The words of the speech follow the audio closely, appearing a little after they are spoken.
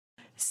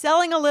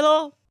Selling a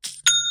little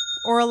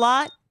or a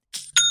lot?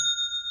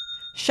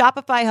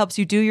 Shopify helps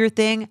you do your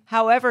thing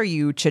however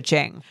you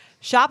cha-ching.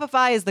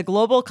 Shopify is the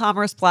global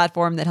commerce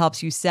platform that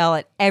helps you sell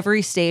at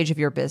every stage of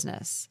your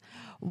business.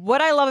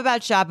 What I love about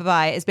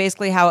Shopify is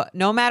basically how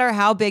no matter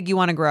how big you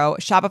want to grow,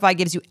 Shopify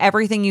gives you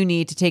everything you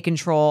need to take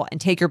control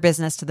and take your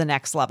business to the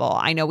next level.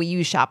 I know we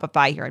use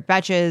Shopify here at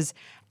Betches,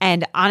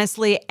 and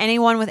honestly,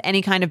 anyone with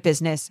any kind of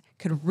business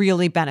could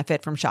really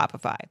benefit from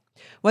Shopify.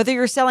 Whether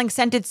you're selling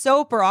scented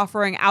soap or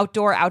offering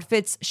outdoor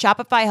outfits,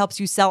 Shopify helps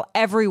you sell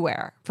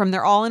everywhere, from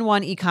their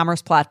all-in-one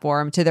e-commerce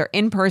platform to their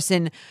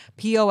in-person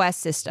POS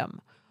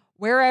system.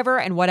 Wherever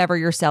and whatever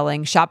you're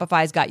selling,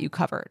 Shopify's got you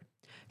covered.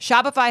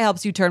 Shopify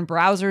helps you turn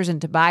browsers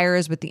into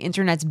buyers with the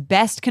internet's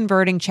best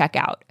converting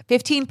checkout,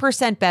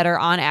 15% better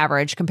on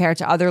average compared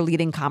to other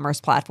leading commerce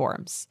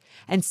platforms.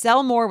 And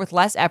sell more with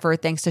less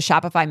effort thanks to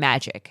Shopify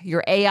Magic,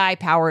 your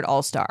AI-powered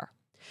all-star.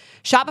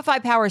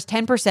 Shopify powers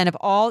 10% of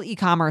all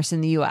e-commerce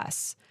in the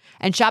U.S.,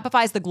 and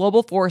Shopify is the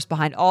global force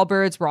behind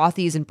Allbirds,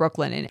 Rothy's, and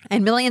Brooklyn,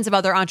 and millions of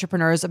other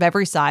entrepreneurs of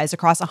every size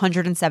across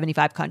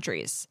 175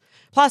 countries.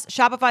 Plus,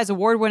 Shopify's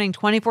award-winning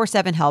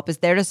 24/7 help is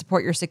there to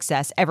support your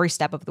success every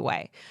step of the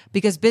way,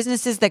 because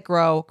businesses that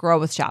grow, grow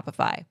with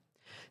Shopify.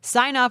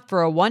 Sign up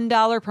for a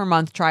 $1 per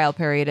month trial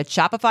period at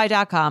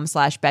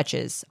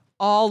shopify.com/betches,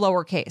 all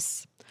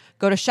lowercase.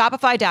 Go to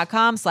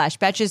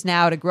shopify.com/betches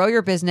now to grow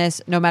your business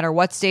no matter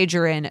what stage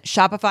you're in.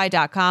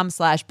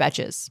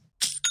 Shopify.com/betches.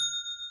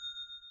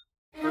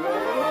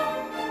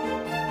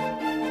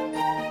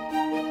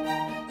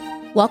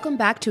 Welcome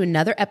back to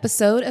another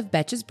episode of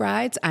Betches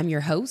Brides. I'm your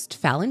host,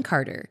 Fallon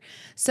Carter.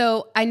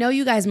 So I know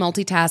you guys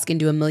multitask and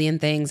do a million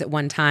things at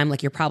one time,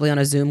 like you're probably on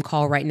a Zoom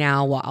call right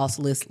now while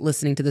also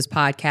listening to this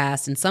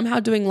podcast and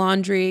somehow doing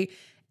laundry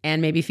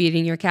and maybe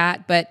feeding your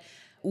cat. But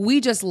we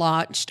just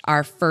launched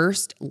our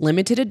first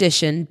limited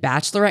edition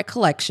Bachelorette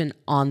collection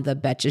on the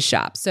Betches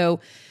shop. So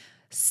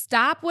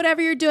stop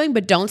whatever you're doing,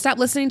 but don't stop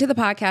listening to the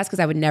podcast because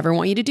I would never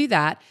want you to do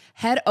that.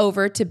 Head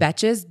over to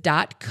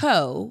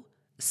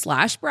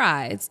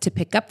betches.co/brides to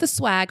pick up the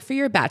swag for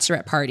your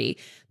bachelorette party.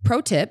 Pro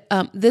tip,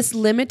 this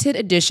limited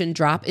edition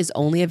drop is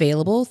only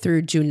available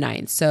through June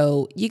 9th,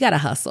 so you gotta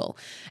hustle.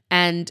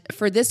 And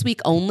for this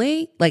week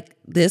only, like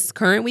this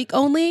current week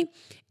only,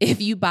 if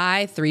you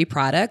buy 3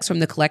 products from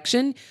the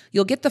collection,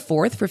 you'll get the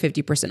 4th for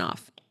 50%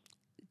 off.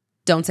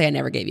 Don't say I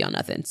never gave y'all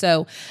nothing.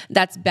 So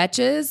that's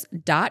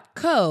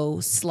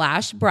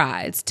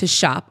betches.co/brides to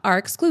shop our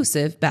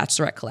exclusive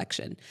bachelorette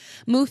collection.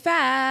 Move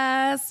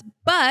fast,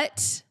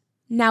 but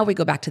now we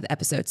go back to the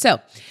episode. So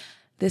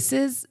this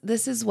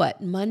is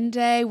what,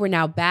 Monday? We're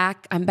now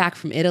back. I'm back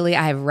from Italy.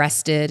 I have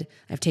rested.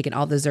 I've taken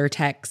all the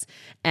Zyrtex.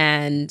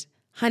 And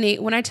honey,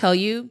 when I tell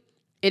you,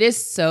 it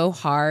is so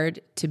hard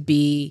to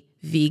be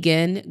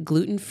vegan,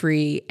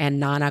 gluten-free, and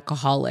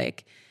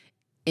non-alcoholic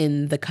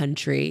in the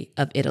country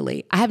of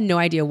Italy. I have no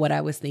idea what I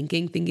was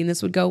thinking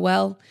this would go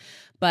well,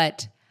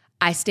 but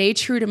I stay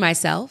true to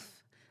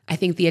myself. I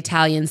think the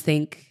Italians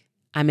think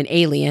I'm an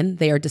alien.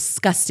 They are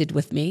disgusted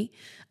with me.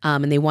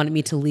 And they wanted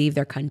me to leave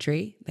their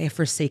country. They have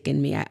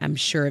forsaken me, I'm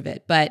sure of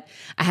it. But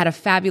I had a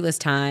fabulous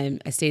time.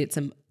 I stayed at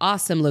some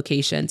awesome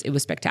locations. It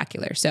was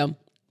spectacular. So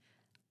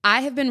I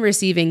have been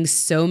receiving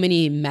so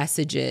many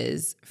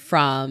messages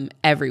from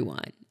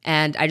everyone.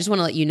 And I just want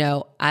to let you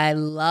know, I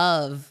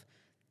love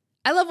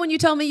when you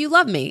tell me you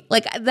love me.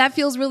 Like, that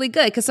feels really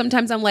good because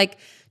sometimes I'm like,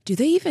 do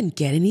they even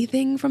get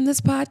anything from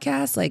this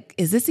podcast? Like,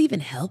 is this even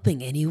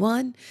helping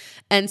anyone?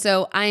 And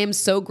so I am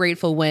so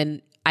grateful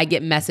when I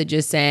get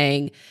messages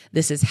saying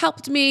this has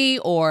helped me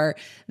or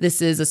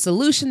this is a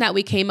solution that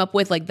we came up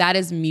with. Like, that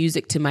is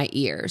music to my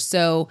ears.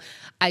 So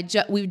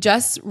we've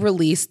just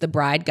released the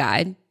Bride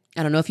Guide.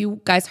 I don't know if you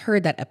guys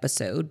heard that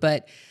episode,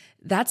 but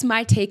that's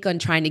my take on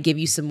trying to give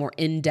you some more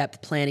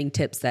in-depth planning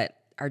tips that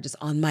are just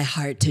on my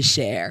heart to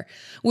share,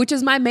 which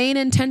is my main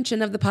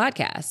intention of the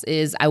podcast.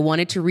 Is I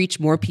wanted to reach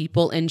more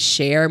people and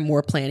share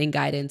more planning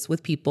guidance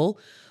with people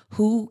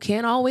who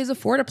can't always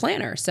afford a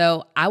planner.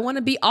 So I want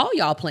to be all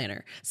y'all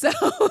planner. So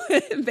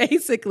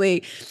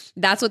basically,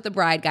 that's what the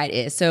Bride Guide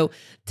is. So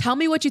tell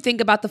me what you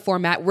think about the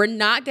format. We're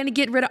not going to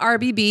get rid of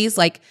RBBs.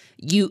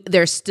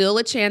 There's still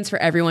a chance for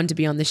everyone to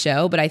be on the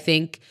show, but I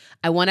think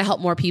I want to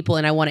help more people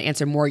and I want to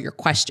answer more of your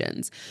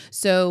questions.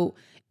 So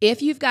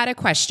if you've got a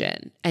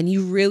question and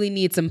you really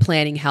need some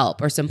planning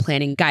help or some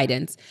planning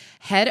guidance,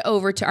 head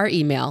over to our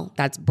email.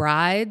 That's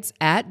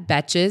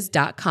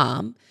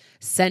brides@betches.com.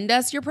 Send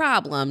us your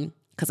problem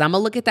because I'm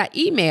going to look at that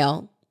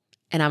email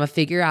and I'm going to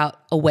figure out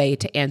a way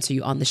to answer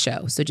you on the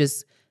show. So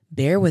just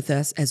bear with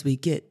us as we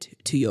get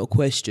to your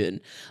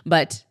question.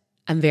 But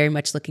I'm very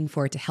much looking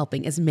forward to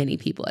helping as many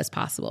people as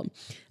possible.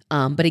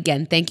 But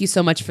again, thank you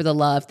so much for the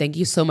love. Thank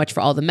you so much for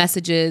all the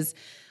messages,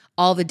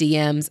 all the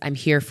DMs. I'm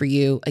here for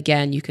you.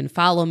 Again, you can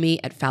follow me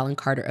at Fallon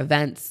Carter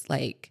Events.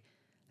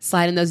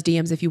 Slide in those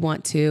DMs if you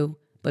want to.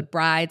 But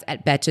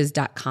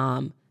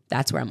brides@betches.com.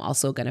 That's where I'm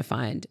also going to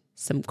find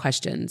some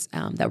questions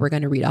that we're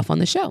going to read off on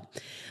the show.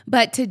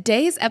 But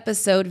today's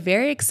episode,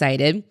 very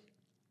excited.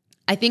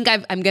 I think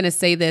I'm going to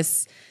say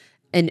this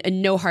and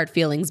no hard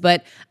feelings.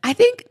 But I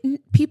think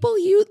people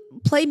you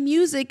play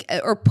music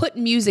or put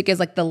music as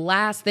like the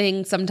last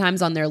thing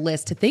sometimes on their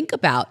list to think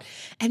about.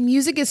 And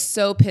music is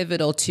so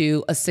pivotal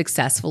to a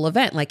successful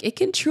event. Like it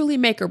can truly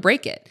make or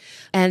break it.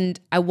 And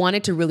I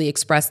wanted to really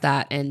express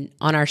that. And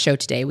on our show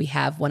today, we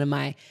have one of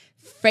my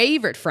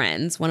favorite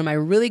friends, one of my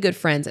really good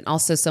friends, and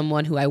also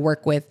someone who I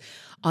work with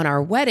on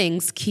our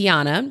weddings,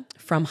 Keanna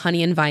from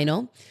Honey and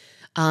Vinyl.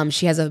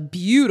 She has a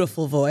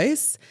beautiful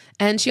voice,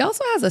 and she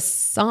also has a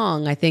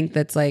song, I think,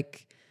 that's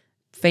like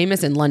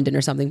famous in London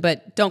or something,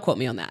 but don't quote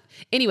me on that.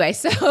 Anyway,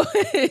 so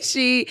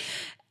she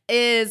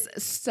is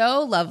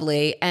so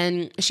lovely,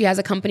 and she has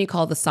a company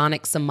called the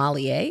Sonic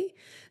Sommelier.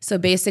 So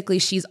basically,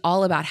 she's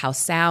all about how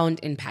sound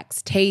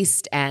impacts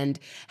taste and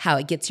how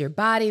it gets your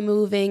body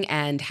moving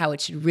and how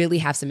it should really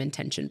have some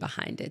intention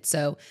behind it.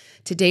 So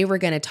today we're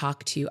going to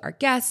talk to our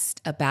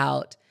guest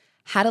about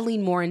how to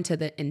lean more into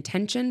the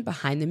intention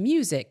behind the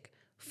music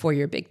for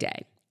your big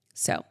day.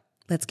 So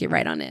let's get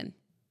right on in.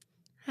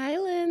 Hi,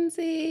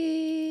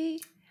 Lindsey.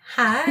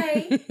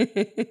 Hi.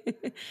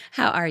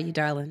 How are you,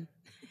 darling?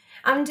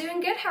 I'm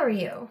doing good. How are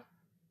you?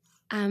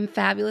 I'm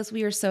fabulous.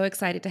 We are so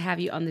excited to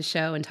have you on the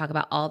show and talk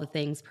about all the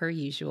things per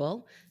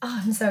usual.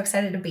 Oh, I'm so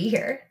excited to be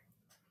here.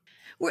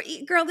 We're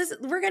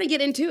going to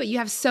get into it. You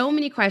have so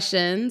many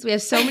questions. We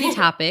have so many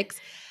topics.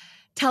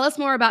 Tell us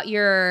more about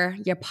your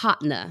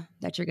partner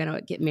that you're going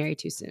to get married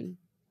to soon.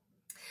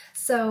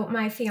 So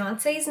my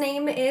fiance's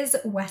name is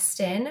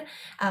Weston.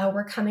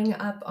 We're coming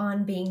up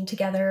on being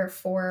together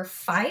for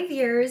 5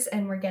 years,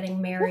 and we're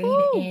getting married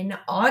in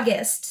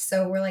August.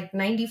 So we're like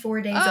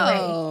 94 days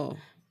away.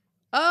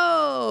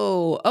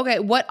 Oh, okay.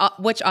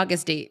 Which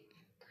August date?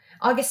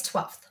 August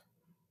 12th.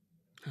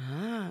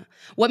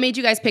 What made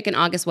you guys pick an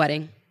August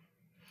wedding?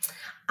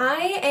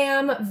 I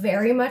am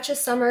very much a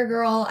summer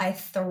girl. I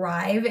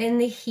thrive in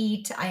the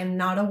heat. I am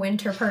not a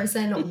winter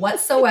person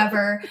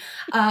whatsoever.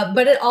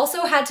 But it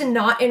also had to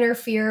not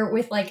interfere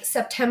with like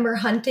September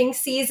hunting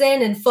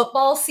season and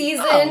football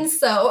season. Oh.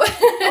 So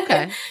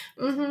okay.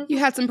 Mm-hmm. You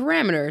had some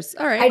parameters.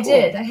 All right. I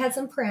did. I had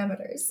some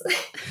parameters.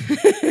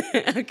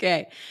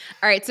 Okay.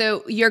 All right.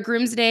 So your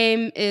groom's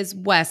name is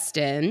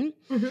Weston.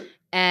 Mm-hmm.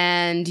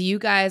 And you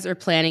guys are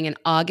planning an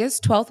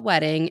August 12th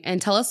wedding. And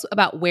tell us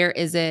about where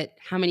is it,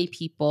 how many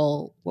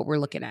people, what we're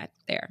looking at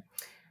there.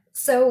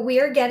 So we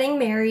are getting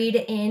married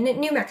in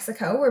New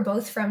Mexico. We're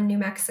both from New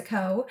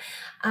Mexico.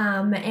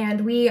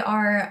 And we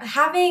are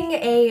having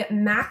a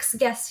max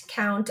guest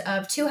count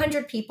of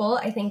 200 people.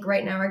 I think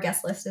right now our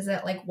guest list is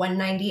at like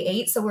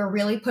 198. So we're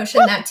really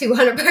pushing that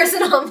 200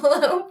 person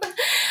envelope.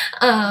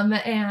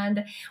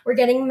 And we're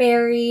getting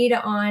married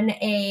on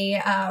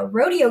a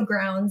rodeo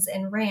grounds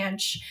and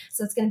ranch.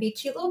 So it's going to be a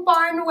cute little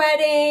barn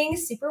wedding,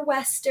 super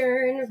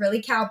Western,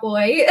 really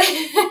cowboy.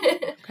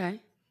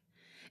 Okay.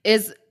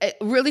 Is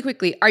really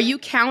quickly, are you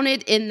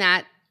counted in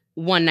that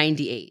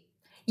 198?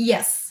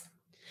 Yes.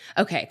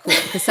 Okay, cool.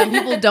 Because some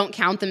people don't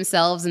count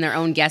themselves in their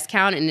own guest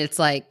count, and it's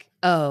like,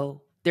 oh,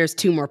 there's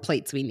 2 more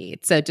plates we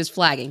need. So just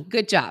flagging.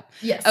 Good job.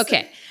 Yes.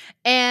 Okay.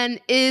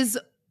 And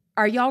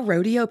are y'all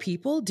rodeo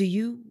people? Do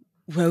you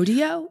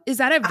rodeo? Is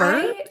that a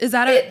verb? It is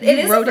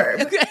a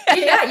verb. Okay.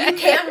 Yeah, you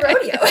can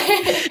rodeo.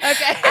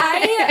 Okay.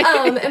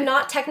 I am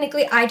not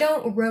technically, I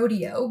don't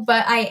rodeo,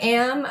 but I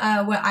am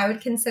what I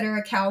would consider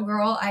a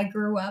cowgirl. I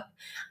grew up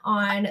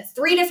on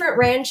 3 different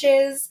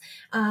ranches,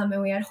 and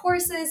we had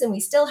horses, and we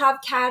still have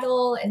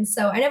cattle. And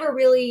so I never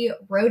really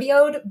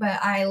rodeoed,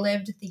 but I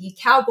lived the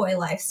cowboy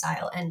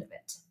lifestyle end of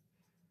it.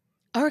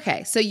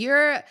 Okay. So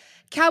you're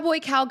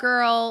cowboy,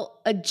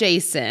 cowgirl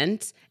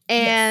adjacent.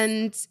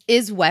 And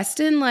is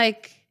Weston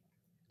like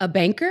a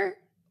banker,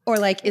 or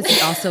like is he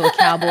also a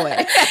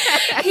cowboy?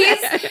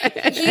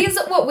 He's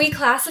what we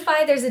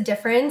classify. There's a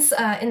difference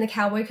in the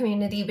cowboy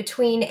community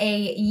between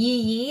a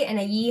yee-yee and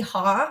a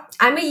yee-haw.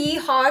 I'm a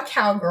yee-haw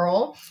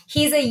cowgirl.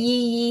 He's a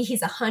yee-yee.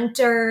 He's a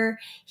hunter.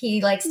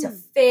 He likes to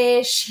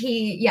fish.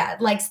 He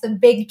likes the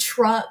big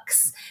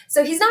trucks.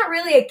 So he's not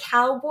really a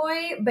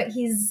cowboy, but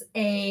he's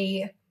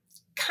a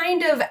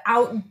kind of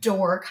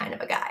outdoor kind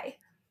of a guy.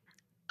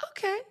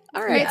 Okay.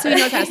 All right. Yeah. So he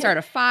knows how to start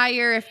a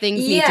fire if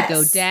things need to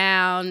go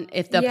down.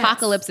 If the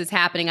apocalypse is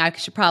happening, I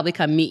should probably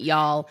come meet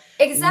y'all.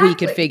 Exactly. We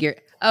could figure.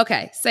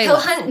 Okay. He'll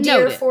hunt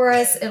deer for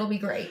us. It'll be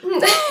great.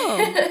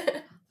 Oh,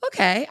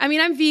 okay. I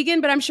mean, I'm vegan,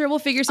 but I'm sure we'll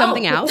figure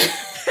something out.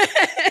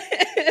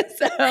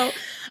 So,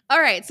 all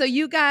right. So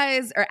you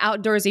guys are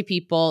outdoorsy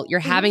people. You're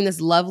having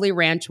this lovely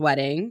ranch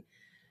wedding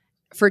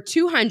for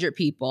 200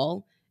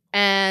 people.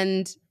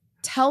 And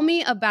tell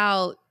me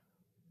about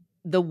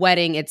the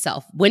wedding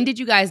itself. When did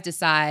you guys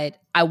decide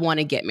I want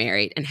to get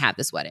married and have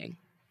this wedding?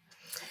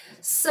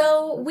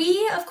 So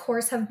we, of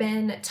course, have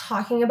been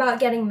talking about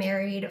getting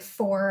married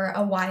for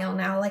a while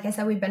now. Like I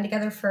said, we've been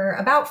together for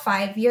about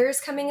 5 years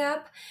coming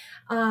up.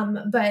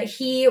 But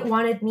he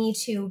wanted me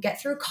to get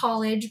through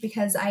college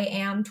because I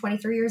am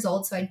 23 years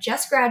old. So I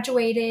just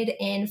graduated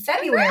in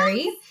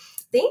February.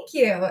 Thank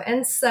you.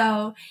 And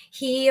so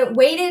he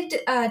waited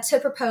to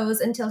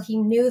propose until he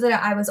knew that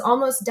I was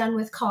almost done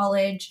with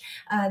college.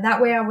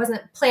 That way I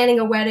wasn't planning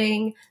a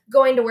wedding,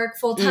 going to work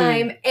full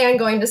time, and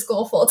going to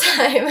school full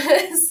time.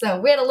 So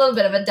we had a little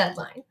bit of a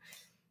deadline.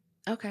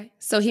 Okay.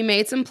 So he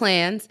made some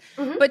plans.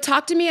 But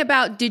talk to me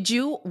about, did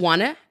you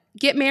want to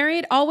get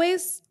married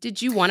always?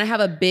 Did you want to have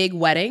a big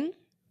wedding?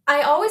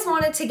 I always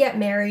wanted to get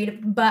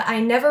married, but I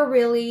never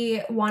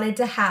really wanted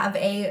to have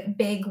a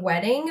big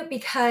wedding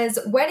because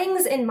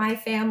weddings in my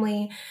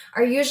family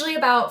are usually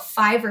about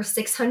 500 or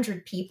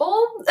 600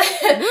 people.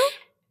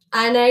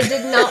 And I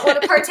did not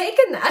want to partake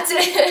in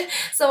that.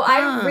 So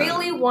I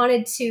really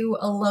wanted to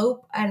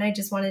elope, and I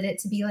just wanted it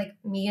to be like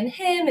me and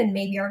him and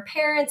maybe our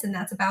parents, and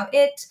that's about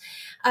it.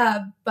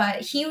 But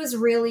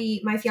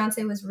my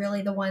fiance was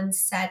really the one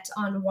set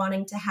on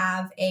wanting to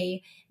have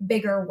a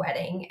bigger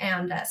wedding.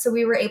 And so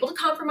we were able to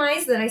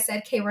compromise that I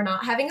said, okay, we're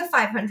not having a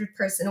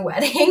 500-person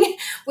wedding.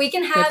 We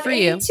can have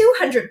a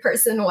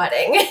 200-person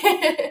wedding.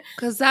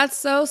 Because that's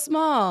so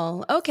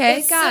small. Okay,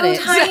 it's got so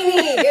it.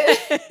 Tiny.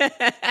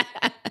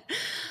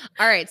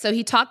 All right. So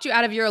he talked you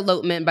out of your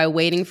elopement by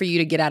waiting for you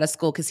to get out of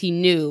school because he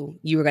knew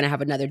you were going to have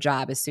another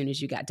job as soon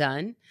as you got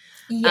done.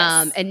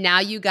 Yes. And now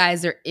you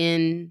guys are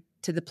into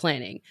the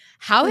planning.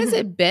 How has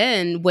it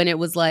been when it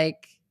was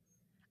like,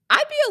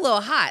 I'd be a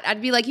little hot.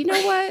 I'd be like, you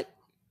know what?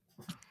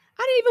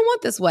 I didn't even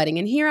want this wedding.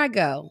 And here I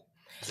go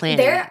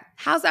planning it.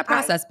 How's that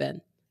process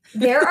been?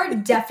 There are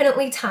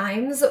definitely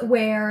times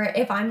where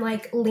if I'm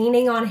like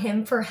leaning on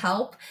him for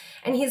help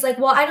and he's like,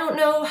 well, I don't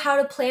know how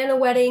to plan a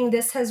wedding.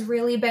 This has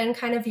really been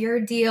kind of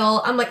your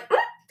deal. I'm like, I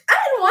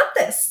didn't want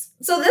this.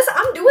 So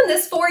I'm doing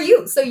this for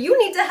you. So you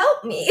need to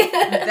help me.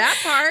 That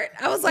part.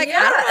 I was like, I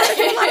don't know how to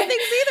do a lot of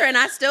things either. And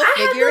I still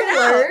figure it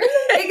out.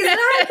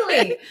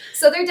 Exactly.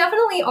 So there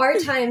definitely are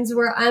times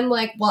where I'm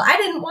like, well, I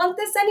didn't want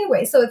this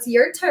anyway. So it's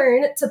your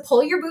turn to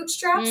pull your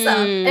bootstraps up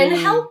and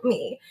help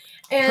me.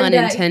 And, pun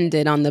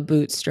intended on the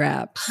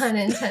bootstraps. Pun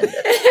intended.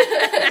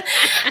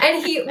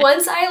 And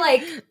once I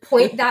like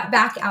point that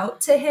back out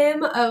to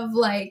him of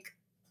like,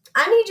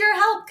 I need your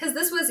help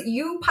because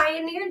you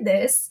pioneered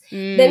this.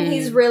 Then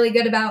he's really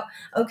good about,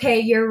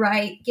 okay, you're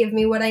right. Give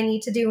me what I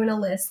need to do in a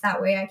list.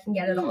 That way I can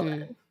get it all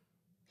done.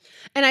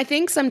 And I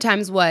think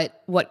sometimes what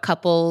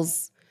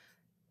couples,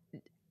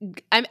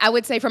 I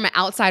would say from an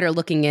outsider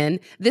looking in,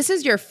 this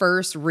is your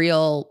first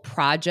real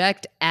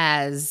project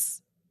as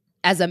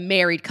a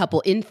married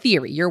couple. In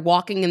theory, you're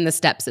walking in the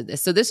steps of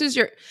this. So this is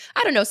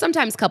I don't know,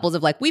 sometimes couples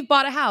have like, we've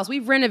bought a house,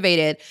 we've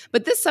renovated,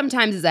 but this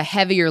sometimes is a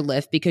heavier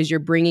lift because you're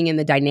bringing in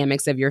the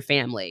dynamics of your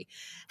family.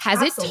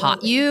 Has it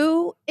taught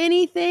you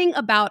anything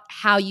about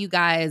how you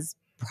guys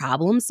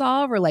problem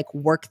solve or like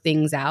work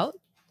things out?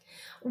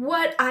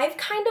 What I've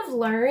kind of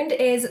learned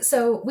is,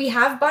 so we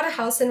have bought a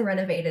house and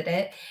renovated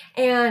it.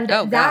 And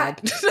God.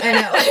 I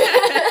know,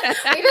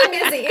 we've been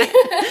busy.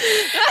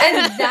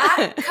 And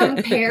that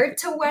compared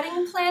to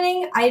wedding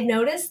planning, I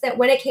noticed that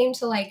when it came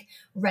to like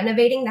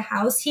renovating the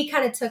house, he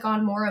kind of took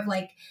on more of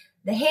like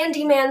the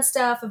handyman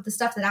stuff of the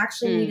stuff that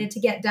actually needed to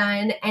get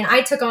done. And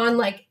I took on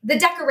like the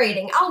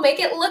decorating. I'll make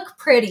it look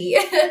pretty.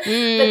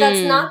 But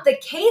that's not the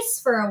case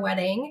for a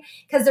wedding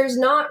because there's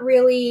not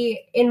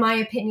really, in my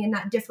opinion,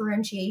 that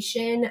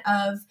differentiation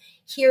of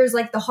here's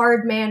like the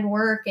hard man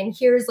work and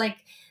here's like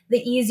the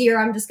easier,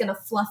 I'm just going to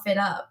fluff it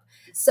up.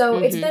 So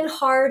it's been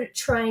hard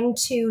trying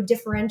to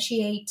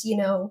differentiate,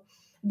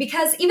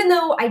 because even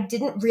though I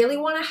didn't really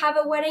want to have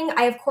a wedding,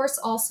 I of course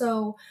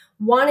also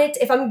want it,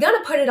 if I'm going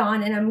to put it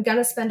on and I'm going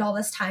to spend all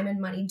this time and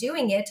money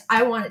doing it,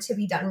 I want it to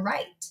be done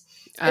right.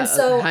 And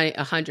so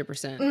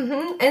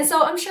 100%. And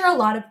so I'm sure a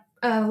lot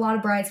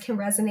of brides can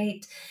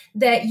resonate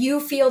that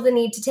you feel the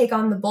need to take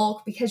on the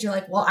bulk because you're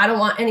like, well, I don't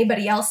want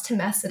anybody else to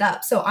mess it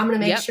up. So I'm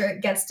going to make sure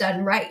it gets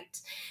done right.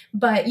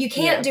 But you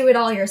can't do it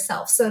all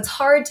yourself. So it's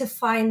hard to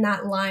find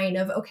that line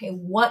of, okay,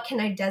 what can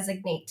I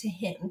designate to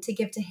him, to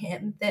give to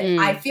him that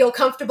I feel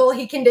comfortable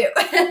he can do?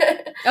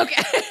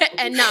 Okay.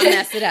 And not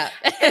mess it up.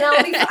 And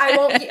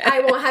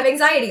I won't have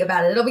anxiety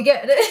about it. It'll be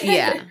good.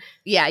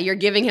 Yeah. You're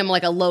giving him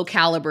like a low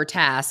caliber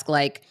task.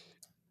 Like,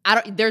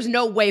 there's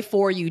no way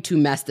for you to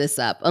mess this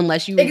up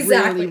unless you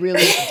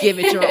really give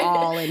it your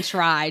all and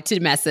try to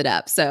mess it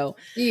up. So,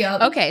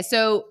 okay.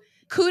 So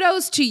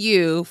kudos to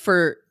you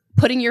for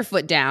putting your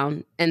foot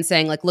down and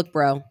saying like, look,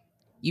 bro,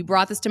 you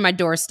brought this to my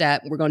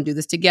doorstep. We're going to do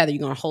this together.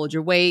 You're going to hold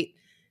your weight.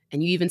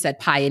 And you even said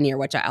pioneer,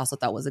 which I also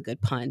thought was a good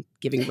pun,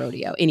 giving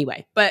rodeo.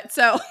 Anyway, but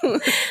so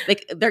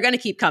they're going to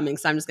keep coming.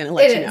 So I'm just going to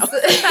let you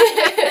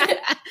know.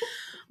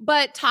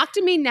 But talk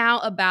to me now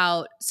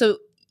about, so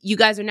you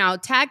guys are now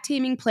tag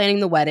teaming, planning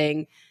the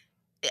wedding.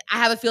 I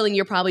have a feeling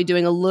you're probably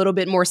doing a little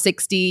bit more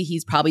 60.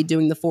 He's probably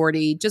doing the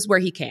 40, just where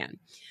he can.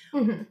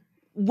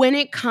 When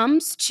it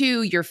comes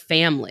to your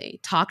family,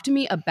 talk to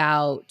me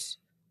about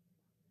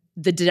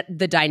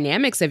the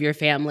dynamics of your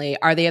family.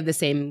 Are they of the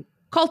same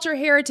culture,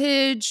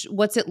 heritage?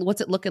 What's it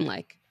looking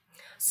like?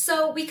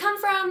 So we come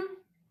from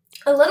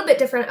a little bit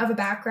different of a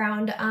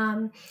background.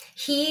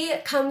 He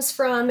comes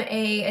from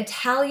a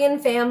Italian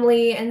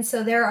family, and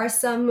so there are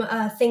some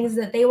things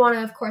that they want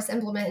to, of course,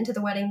 implement into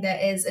the wedding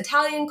that is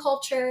Italian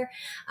culture.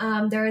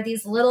 There are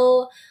these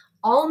little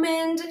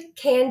almond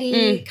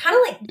candy, kind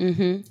of like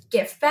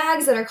gift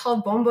bags that are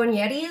called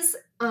bombonieres.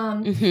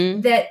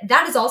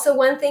 That is also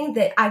one thing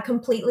that I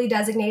completely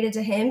designated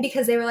to him,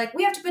 because they were like,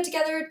 we have to put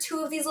together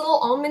 2 of these little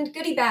almond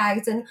goodie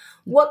bags, and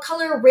what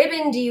color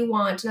ribbon do you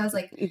want? And I was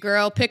like,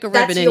 girl, pick a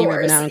ribbon, any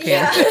ribbon, I don't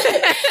care.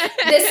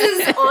 Yeah. This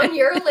is on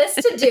your list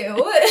to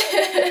do.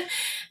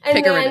 And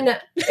pick then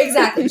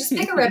exactly, just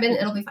pick a ribbon,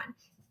 it'll be fine.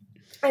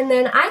 And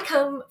then I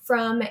come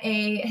from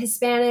a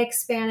Hispanic,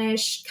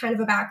 Spanish kind of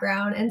a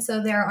background. And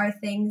so there are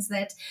things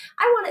that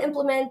I want to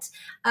implement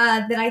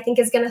that I think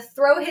is going to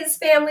throw his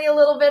family a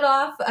little bit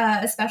off.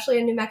 Especially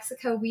in New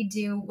Mexico, we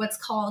do what's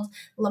called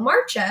La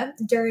Marcha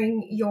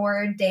during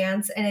your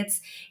dance. And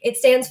it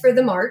stands for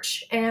the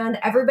march. And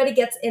everybody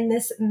gets in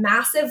this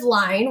massive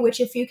line, which,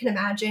 if you can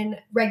imagine,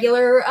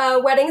 regular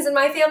weddings in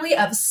my family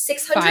of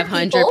 600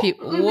 500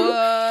 people. What?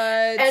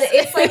 And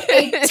it's like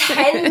a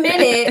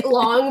 10-minute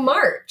long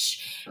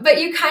march.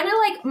 But you kind of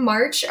like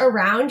march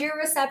around your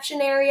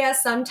reception area.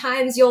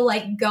 Sometimes you'll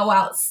like go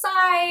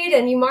outside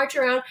and you march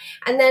around,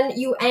 and then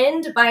you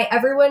end by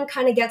everyone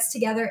kind of gets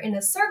together in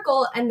a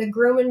circle and the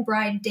groom and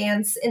bride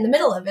dance in the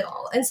middle of it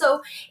all. And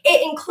so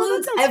it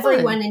includes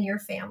everyone in your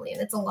family,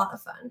 and it's a lot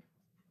of fun.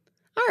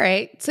 All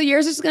right. So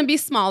yours is going to be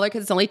smaller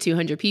because it's only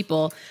 200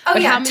 people. Oh,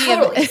 but yeah, how many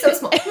totally. So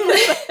small.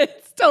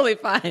 It's totally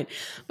fine.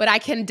 But I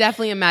can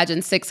definitely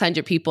imagine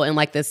 600 people in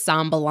like this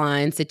samba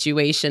line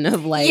situation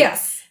of like.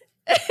 Yes.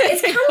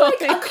 It's kind of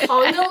like a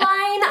conga line.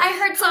 I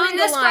heard somebody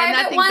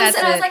describe it once,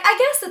 and I was like, I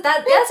guess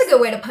that's a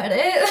good way to put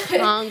it.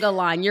 Conga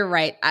line. You're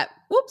right.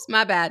 Whoops,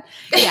 my bad.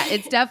 Yeah,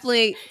 it's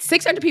definitely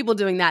 600 people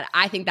doing that.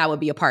 I think that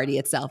would be a party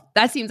itself.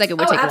 That seems like it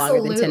would take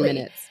longer than 10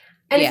 minutes.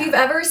 And if you've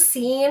ever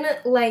seen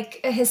like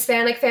a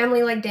Hispanic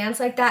family like dance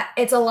like that,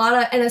 it's a lot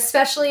of, and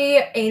especially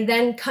a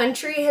then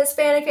country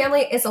Hispanic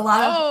family, it's a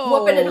lot of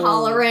whooping and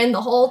hollering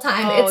the whole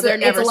time. They're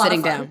never it's a lot sitting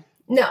of fun. down.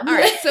 No. All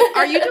right. So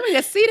are you doing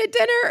a seated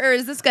dinner, or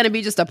is this going to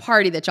be just a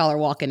party that y'all are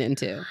walking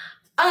into?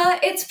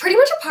 It's pretty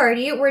much a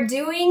party. We're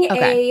doing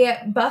a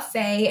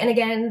buffet. And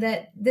again,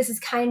 this is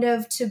kind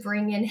of to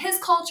bring in his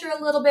culture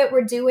a little bit.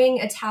 We're doing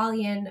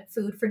Italian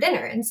food for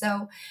dinner. And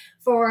so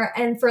for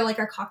like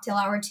our cocktail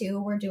hour too,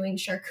 we're doing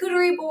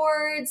charcuterie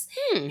boards.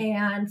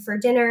 And for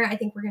dinner, I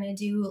think we're going to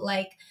do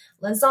like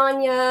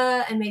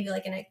lasagna and maybe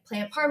like an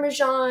eggplant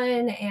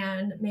parmesan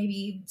and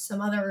maybe some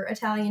other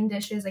Italian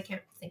dishes. I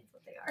can't think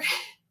what they are.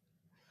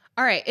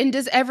 All right. And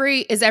is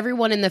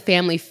everyone in the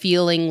family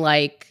feeling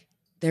like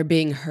they're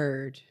being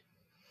heard?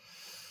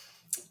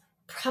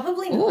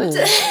 Probably not.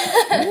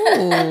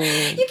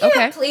 You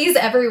can't please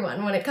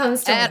everyone when it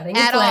comes to wedding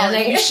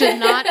planning. All. You should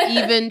not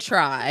even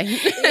try.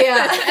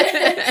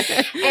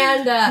 Yeah.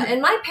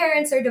 And my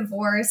parents are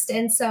divorced,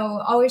 and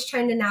so always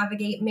trying to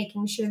navigate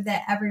making sure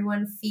that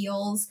everyone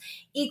feels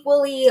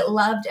equally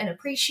loved and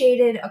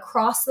appreciated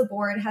across the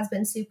board has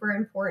been super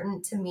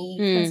important to me,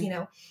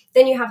 because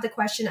then you have the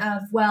question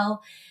of,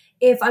 well,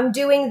 if I'm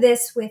doing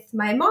this with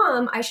my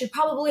mom, I should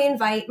probably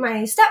invite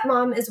my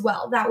stepmom as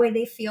well. That way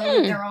they feel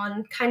like they're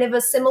on kind of a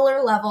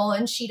similar level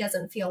and she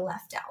doesn't feel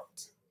left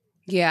out.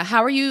 Yeah.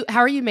 How are you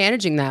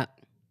managing that?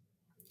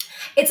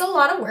 It's a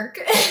lot of work,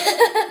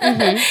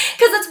 because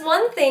it's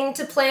one thing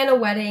to plan a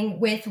wedding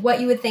with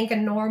what you would think a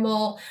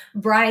normal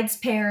bride's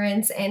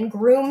parents and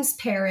groom's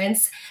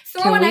parents.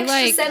 Throw an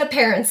extra set of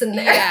parents in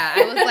there. Yeah.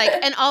 I was like,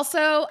 and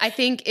also I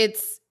think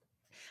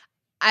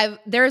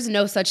there is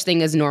no such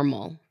thing as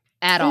normal.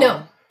 At all.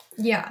 No.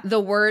 Yeah.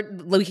 The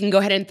word, we can go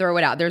ahead and throw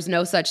it out. There's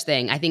no such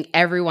thing. I think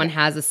everyone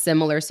has a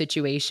similar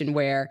situation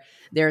where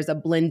there's a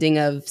blending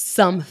of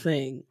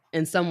something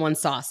and someone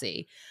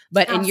saucy.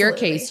 But in your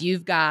case,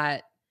 you've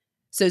got,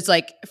 so it's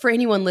like, for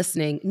anyone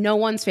listening, no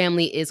one's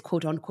family is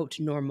quote unquote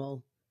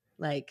normal.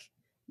 Like,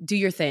 do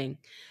your thing.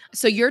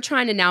 So you're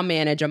trying to now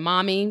manage a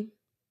mommy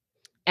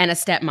and a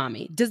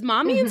stepmommy. Does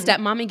mommy and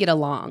stepmommy get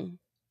along?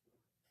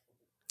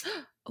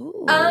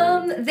 Ooh.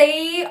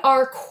 They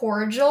are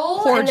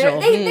cordial. And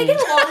they get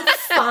along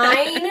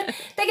fine.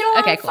 They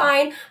get along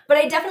fine. But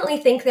I definitely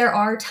think there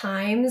are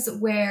times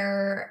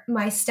where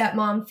my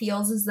stepmom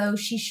feels as though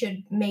she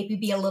should maybe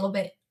be a little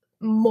bit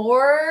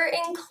more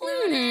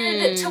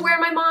included to where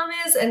my mom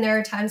is. And there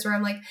are times where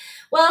I'm like,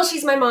 well,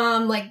 she's my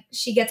mom. Like,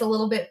 she gets a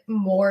little bit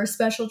more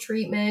special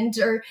treatment,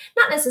 or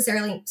not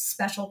necessarily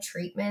special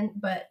treatment,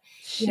 but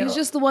she's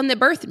just the one that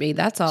birthed me.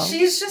 That's all.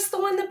 She's just the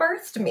one that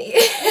birthed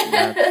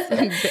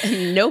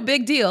me. No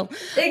big deal.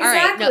 Exactly. All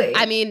right. No,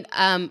 I mean,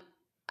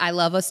 I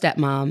love a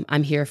stepmom.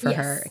 I'm here for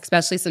her,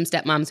 especially some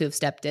stepmoms who have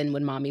stepped in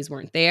when mommies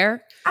weren't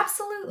there.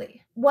 Absolutely.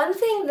 Absolutely. One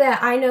thing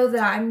that I know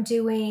that I'm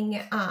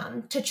doing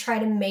to try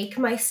to make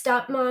my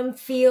stepmom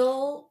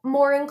feel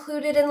more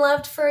included and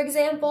loved, for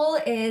example,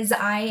 is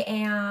I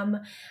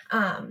am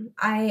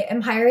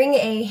hiring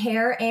a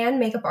hair and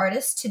makeup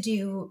artist to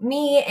do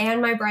me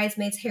and my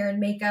bridesmaids' hair and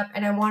makeup,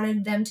 and I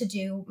wanted them to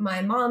do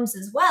my mom's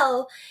as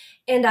well.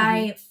 And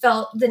I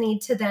felt the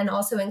need to then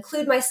also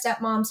include my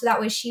stepmom, so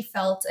that way she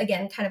felt,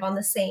 again, kind of on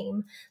the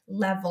same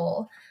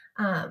level.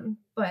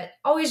 But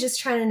always just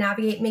trying to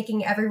navigate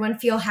making everyone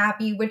feel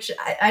happy, which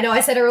I know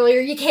I said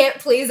earlier, you can't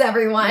please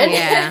everyone.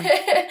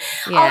 Yeah.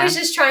 Always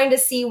just trying to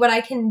see what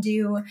I can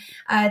do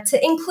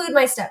to include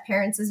my step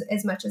parents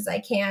as much as I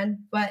can.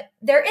 But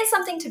there is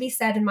something to be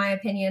said, in my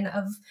opinion,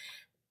 of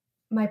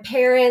my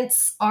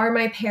parents are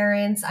my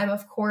parents. I'm,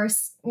 of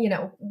course,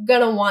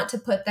 gonna want to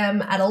put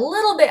them at a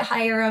little bit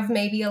higher of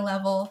maybe a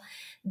level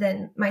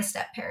than my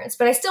step parents.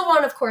 But I still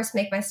want, of course,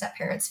 make my step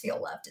parents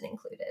feel loved and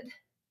included.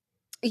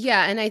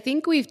 Yeah, and I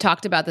think we've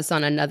talked about this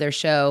on another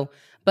show,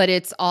 but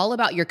it's all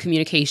about your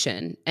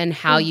communication and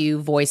how you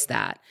voice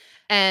that.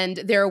 And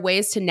there are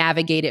ways to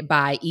navigate it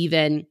by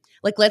even,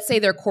 like, let's say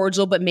they're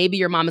cordial, but maybe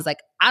your mom is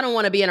like, I don't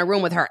want to be in a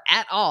room with her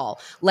at all.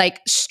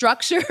 Like,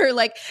 structure,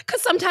 like,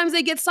 because sometimes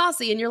they get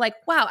saucy and you're like,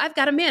 wow, I've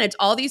got to manage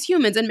all these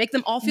humans and make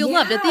them all feel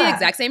loved at the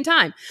exact same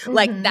time.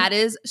 Like, that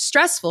is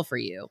stressful for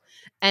you.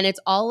 And it's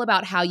all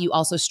about how you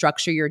also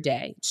structure your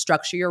day,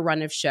 structure your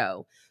run of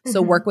show.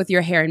 So work with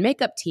your hair and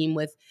makeup team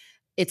with,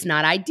 it's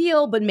not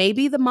ideal, but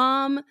maybe the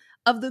mom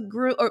of the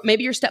group, or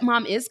maybe your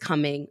stepmom is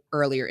coming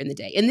earlier in the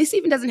day. And this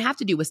even doesn't have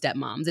to do with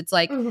stepmoms. It's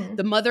like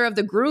the mother of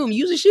the groom,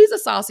 usually she's a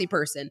saucy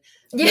person.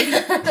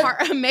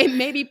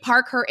 Maybe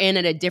park her in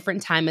at a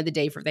different time of the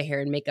day for the hair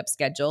and makeup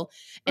schedule,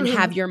 and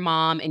have your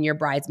mom and your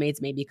bridesmaids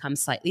maybe come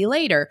slightly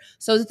later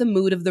so that the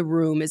mood of the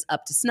room is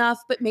up to snuff,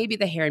 but maybe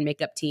the hair and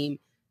makeup team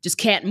just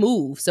can't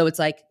move. So it's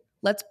like,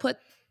 let's put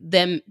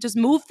them, just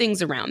move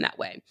things around that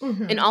way.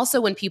 And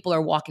also when people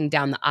are walking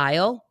down the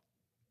aisle,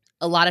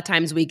 a lot of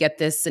times we get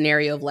this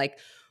scenario of like,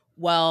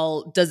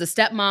 well, does the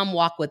stepmom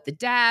walk with the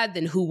dad?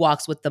 Then who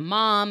walks with the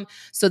mom?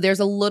 So there's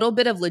a little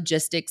bit of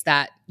logistics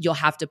that you'll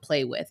have to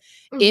play with.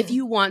 If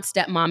you want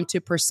stepmom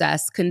to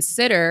process,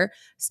 consider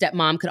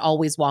stepmom could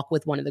always walk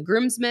with one of the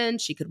groomsmen.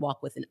 She could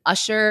walk with an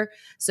usher.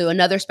 So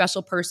another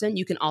special person.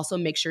 You can also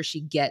make sure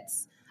she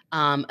gets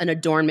an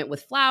adornment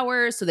with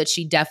flowers so that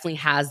she definitely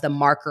has the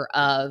marker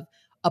of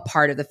a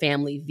part of the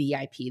family,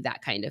 VIP,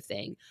 that kind of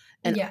thing.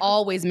 And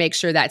always make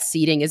sure that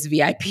seating is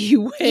VIP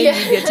when you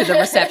get to the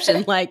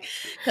reception. Like,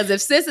 because if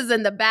sis is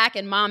in the back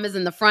and mom is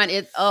in the front,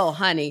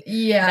 honey,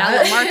 that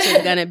little march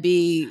is going to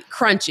be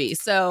crunchy.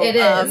 So it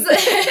is.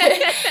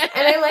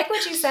 And I like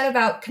what you said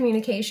about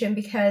communication,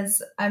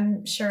 because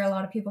I'm sure a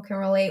lot of people can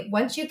relate.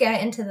 Once you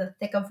get into the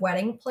thick of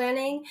wedding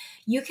planning,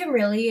 you can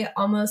really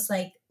almost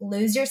like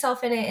lose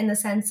yourself in it, in the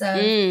sense of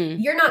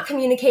you're not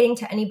communicating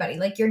to anybody.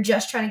 Like, you're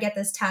just trying to get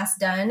this task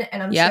done.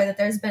 And I'm sure that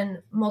there's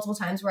been multiple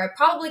times where I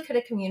probably could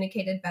have communicated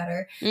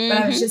better, but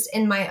I was just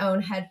in my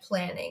own head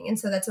planning. And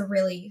so that's a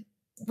really,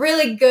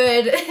 really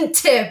good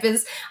tip,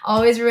 is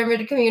always remember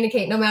to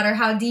communicate no matter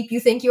how deep you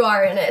think you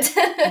are in it.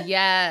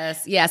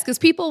 Yes. Because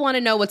people want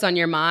to know what's on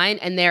your mind,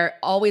 and they're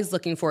always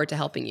looking forward to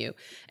helping you.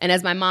 And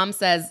as my mom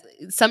says,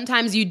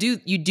 sometimes you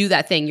do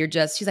that thing.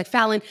 She's like,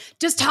 Fallon,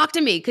 just talk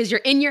to me, because you're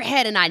in your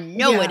head and I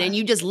know it, and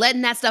you just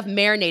letting that stuff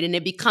marinate, and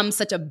it becomes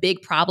such a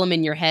big problem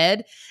in your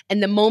head.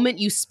 And the moment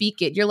you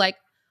speak it, you're like,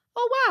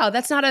 oh, wow,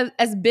 that's not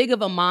as big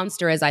of a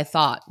monster as I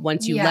thought,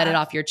 once you let it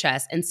off your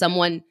chest. And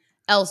someone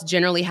else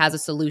generally has a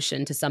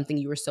solution to something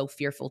you were so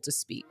fearful to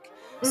speak.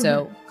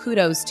 So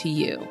kudos to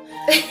you.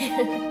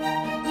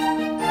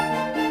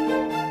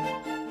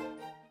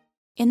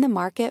 In the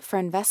market for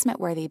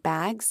investment-worthy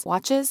bags,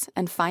 watches,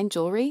 and fine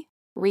jewelry,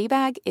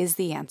 Rebag is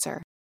the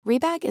answer.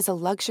 Rebag is a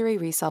luxury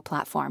resale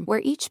platform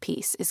where each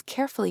piece is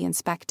carefully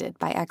inspected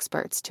by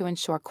experts to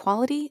ensure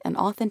quality and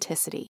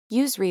authenticity.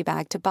 Use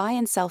Rebag to buy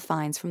and sell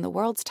finds from the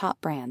world's top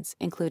brands,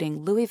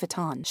 including Louis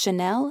Vuitton,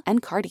 Chanel,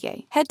 and Cartier.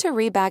 Head to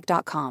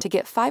Rebag.com to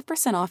get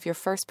 5% off your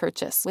first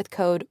purchase with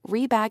code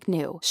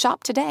REBAGNEW.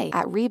 Shop today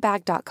at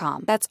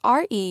Rebag.com. That's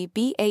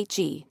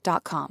REBAG.com.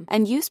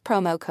 And use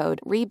promo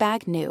code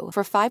REBAGNEW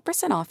for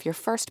 5% off your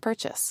first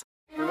purchase.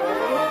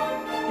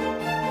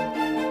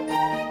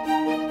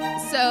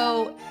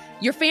 So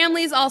your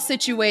family's all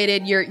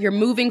situated, you're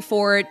moving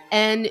forward,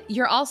 and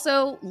you're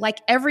also, like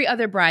every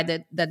other bride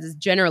that is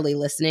generally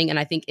listening, and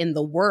I think in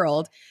the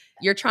world,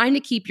 you're trying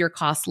to keep your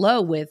costs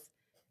low with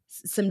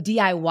some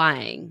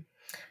DIYing.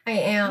 I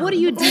am. What are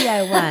you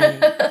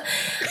DIYing?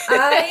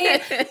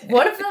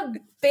 One of the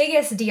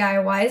biggest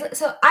DIYs.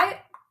 So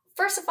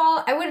first of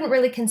all, I wouldn't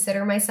really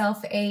consider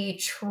myself a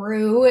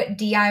true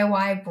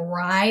DIY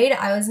bride.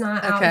 I was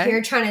not out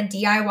here trying to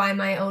DIY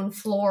my own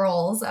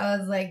florals. I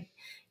was like,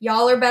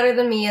 y'all are better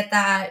than me at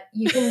that.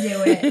 You can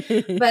do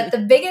it. But the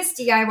biggest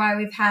DIY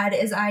we've had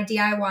is I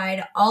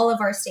DIY'd all of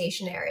our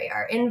stationery,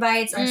 our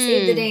invites, our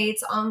save the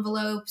dates,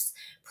 envelopes,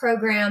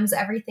 programs,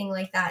 everything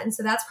like that. And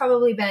so that's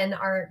probably been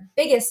our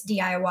biggest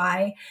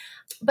DIY.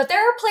 But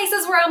there are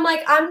places where I'm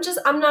like,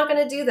 I'm not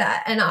going to do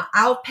that. And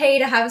I'll pay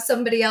to have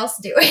somebody else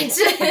do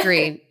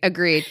it.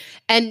 Agreed.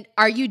 And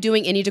are you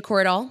doing any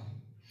decor at all?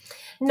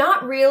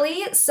 Not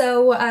really.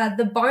 So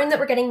the barn that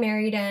we're getting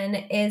married in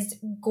is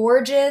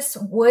gorgeous,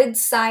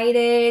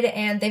 wood-sided,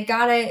 and they've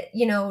got it,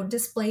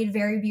 displayed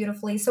very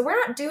beautifully. So we're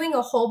not doing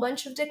a whole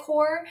bunch of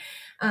decor.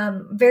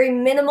 Very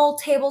minimal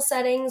table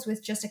settings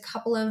with just a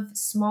couple of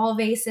small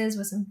vases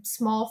with some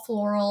small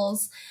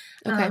florals.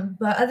 Okay.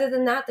 But other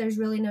than that, there's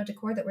really no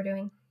decor that we're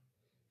doing.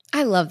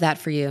 I love that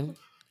for you.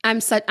 I'm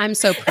so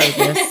pro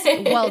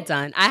this. Well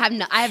done. I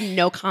have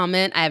no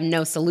comment. I have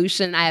no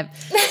solution.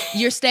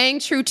 You're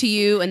staying true to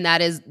you, and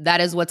that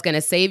is what's going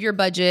to save your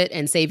budget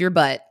and save your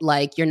butt.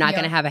 Like, you're not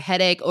going to have a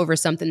headache over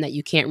something that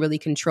you can't really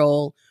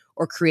control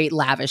or create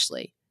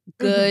lavishly.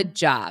 Good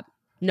job.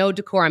 No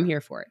decor. I'm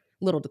here for it.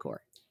 Little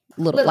decor.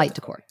 Little light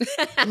decor.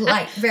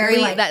 Light, very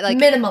light.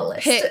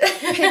 Minimalist.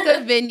 Pick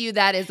a venue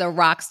that is a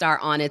rock star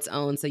on its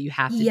own, so you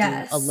have to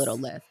do a little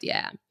lift.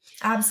 Yeah.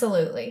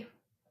 Absolutely.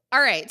 All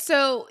right.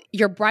 So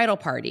your bridal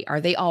party, are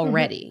they all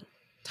ready?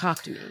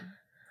 Talk to me.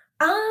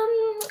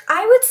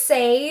 I would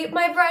say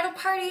my bridal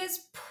party is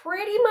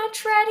pretty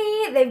much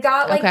ready. They've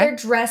got their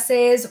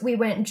dresses. We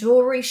went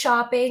jewelry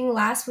shopping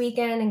last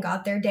weekend and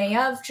got their day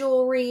of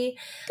jewelry.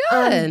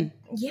 Good.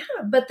 Yeah,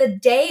 but the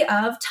day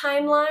of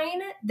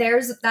timeline,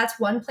 that's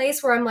one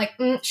place where I'm like,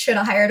 should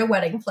have hired a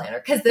wedding planner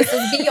because this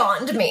is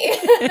beyond me.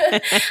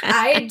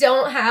 I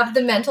don't have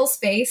the mental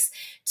space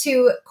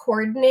to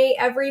coordinate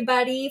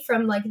everybody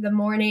from the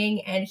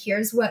morning and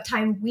here's what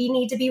time we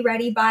need to be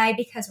ready by,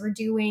 because we're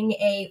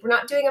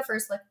not doing a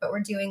first look, but we're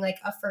doing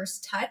a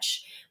first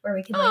touch where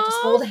we can just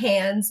hold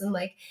hands and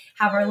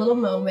have our little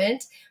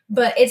moment.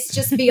 But it's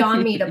just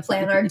beyond me to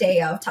plan our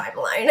day of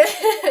timeline.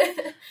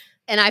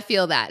 And I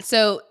feel that.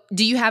 So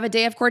do you have a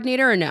day of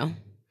coordinator or no?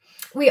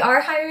 We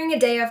are hiring a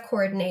day of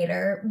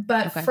coordinator,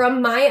 but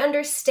from my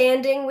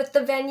understanding with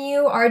the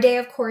venue, our day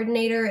of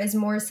coordinator is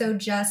more so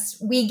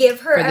just we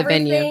give her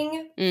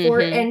everything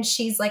and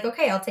she's like,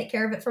 okay, I'll take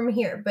care of it from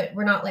here. But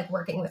we're not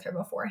working with her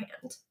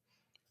beforehand.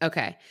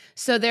 Okay.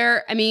 So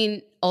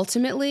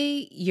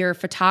ultimately, your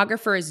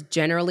photographer is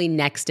generally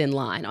next in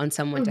line on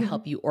someone to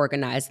help you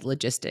organize the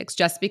logistics,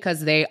 just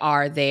because they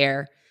are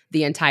there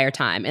the entire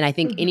time. And I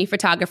think any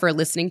photographer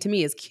listening to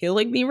me is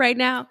killing me right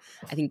now.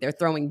 I think they're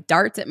throwing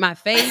darts at my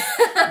face,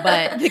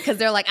 but because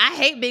they're like, I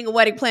hate being a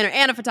wedding planner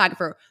and a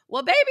photographer.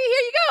 Well, baby, here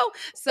you go.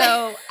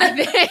 So,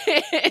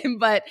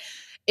 but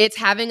it's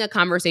having a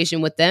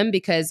conversation with them,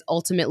 because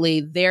ultimately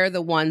they're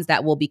the ones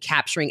that will be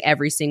capturing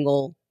every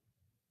single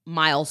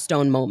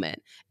milestone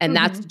moment. And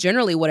that's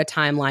generally what a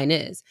timeline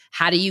is.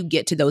 How do you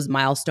get to those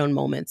milestone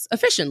moments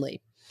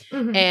efficiently?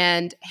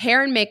 And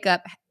hair and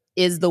makeup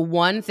is the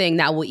one thing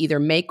that will either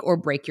make or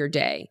break your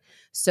day.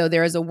 So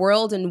there is a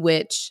world in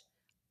which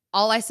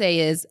all I say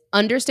is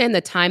understand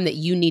the time that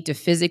you need to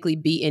physically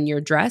be in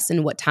your dress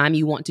and what time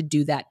you want to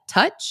do that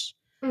touch.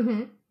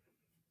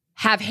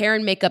 Have hair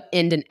and makeup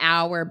end an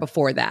hour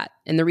before that.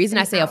 And the reason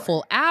I say a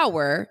full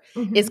hour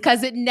is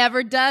because it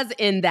never does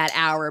end that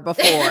hour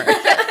before.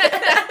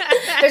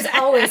 There's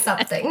always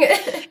something.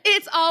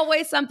 It's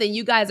always something.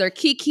 You guys are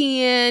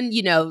kikiing,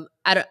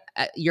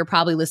 you're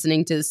probably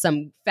listening to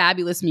some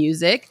fabulous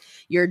music.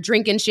 You're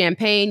drinking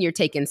champagne. You're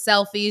taking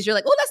selfies. You're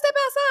like, oh, let's step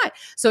outside.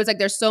 So it's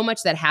there's so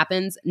much that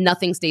happens.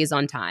 Nothing stays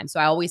on time. So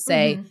I always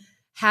say,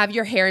 have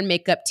your hair and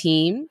makeup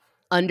team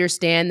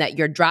understand that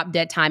your drop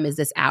dead time is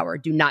this hour.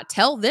 Do not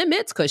tell them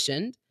it's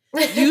cushioned.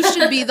 You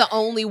should be the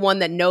only one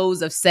that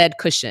knows of said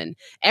cushion.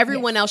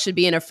 Everyone else should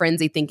be in a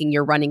frenzy thinking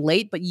you're running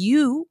late, but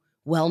you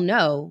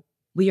know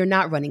we are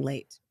not running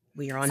late.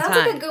 We are on time.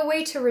 Sounds like a good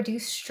way to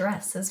reduce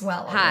stress as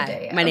well.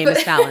 Hi, my name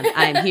is Fallon.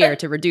 I am here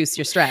to reduce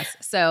your stress.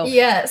 So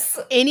yes,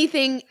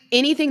 anything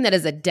that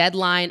is a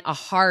deadline, a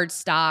hard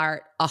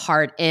start, a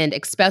hard end,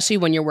 especially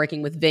when you're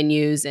working with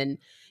venues and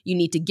you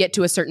need to get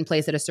to a certain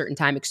place at a certain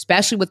time,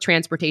 especially with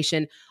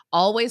transportation,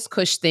 always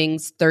push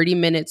things 30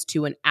 minutes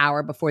to an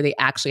hour before they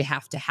actually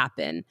have to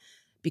happen,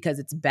 because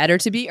it's better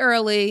to be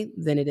early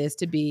than it is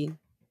to be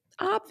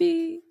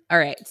obvi. All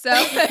right. So,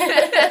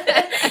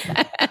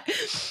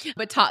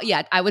 but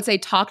I would say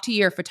talk to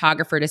your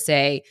photographer to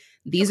say,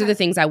 these are the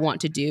things I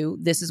want to do.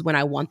 This is when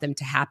I want them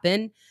to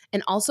happen.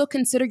 And also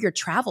consider your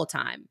travel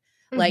time.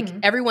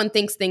 Everyone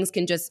thinks things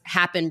can just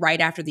happen right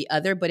after the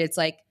other, but it's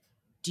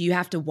do you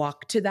have to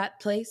walk to that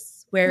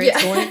place where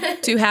it's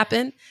going to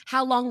happen?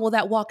 How long will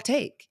that walk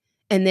take?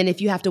 And then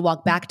if you have to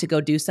walk back to go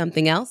do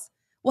something else,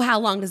 well, how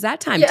long does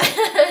that time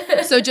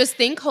take? So just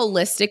think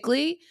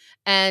holistically.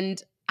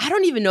 And I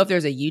don't even know if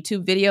there's a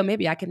YouTube video.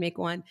 Maybe I can make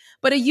one.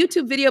 But a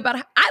YouTube video about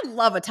I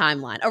love a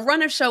timeline. A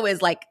runner show is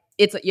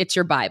it's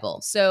your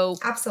Bible. So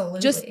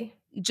absolutely.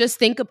 Just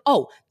think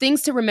of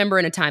things to remember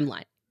in a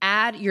timeline.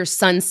 Add your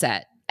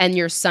sunset and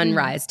your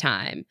sunrise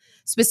time,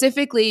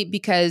 specifically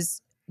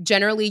because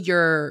generally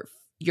your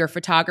your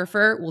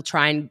photographer will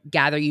try and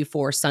gather you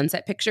for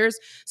sunset pictures.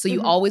 So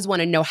you always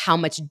want to know how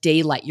much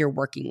daylight you're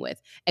working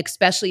with,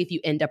 especially if you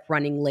end up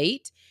running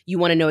late. You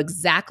want to know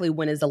exactly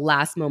when is the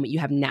last moment you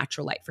have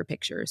natural light for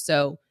pictures.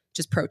 So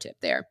just pro tip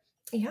there.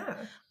 Yeah. All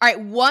right.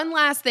 One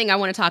last thing I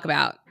want to talk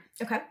about.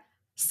 Okay.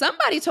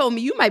 Somebody told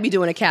me you might be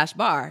doing a cash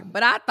bar,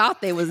 but I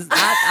thought they was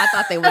I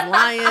thought they was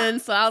lying.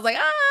 So I was like,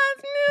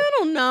 I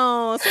don't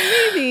know. So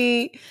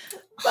maybe.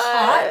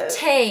 Hot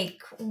take.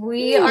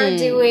 We are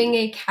doing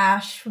a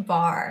cash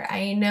bar.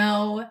 I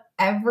know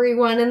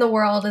everyone in the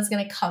world is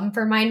going to come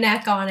for my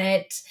neck on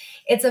it.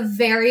 It's a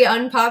very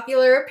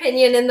unpopular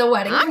opinion in the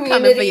wedding community.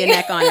 I'm coming for your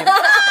neck on it.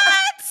 What?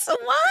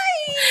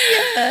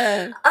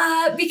 Why?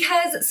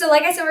 Because, so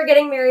like I said, we're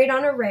getting married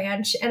on a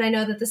ranch, and I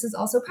know that this is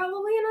also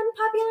probably an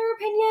unpopular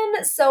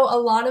opinion. So a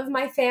lot of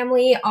my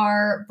family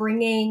are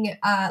bringing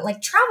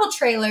like travel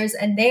trailers,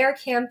 and they are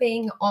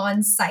camping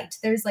on site.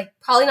 There's like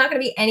probably not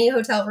going to be any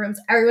hotel rooms.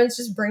 Everyone's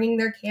just bringing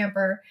their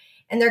camper,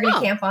 and they're going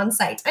to camp on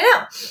site. I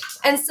know.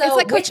 And so it's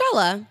like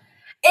Coachella.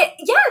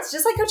 It's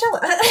just like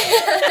Coachella.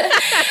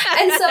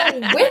 And so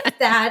with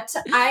that,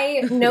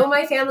 I know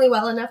my family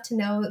well enough to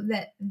know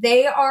that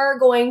they are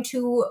going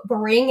to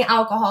bring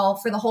alcohol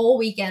for the whole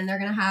weekend. They're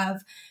going to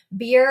have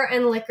beer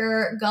and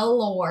liquor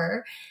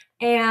galore.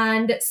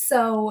 And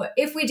so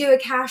if we do a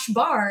cash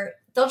bar,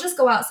 they'll just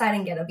go outside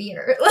and get a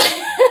beer.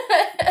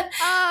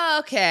 Oh,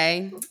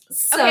 okay.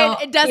 So,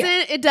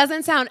 okay. It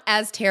doesn't sound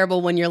as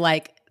terrible when you're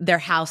like, their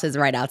house is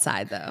right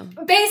outside though.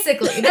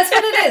 Basically, that's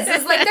what it is.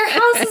 It's like their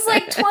house is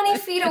like 20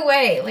 feet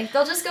away. Like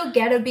they'll just go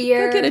get a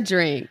beer. Go get a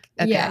drink.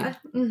 Okay. Yeah.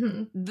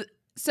 Mm-hmm.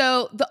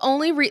 So the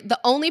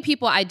only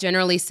people I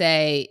generally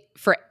say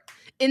for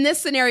in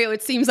this scenario,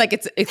 it seems like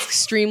it's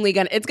extremely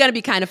it's gonna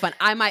be kind of fun.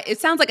 It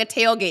sounds like a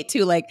tailgate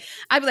too. Like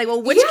I'd be like,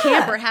 well, which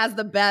camper has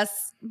the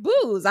best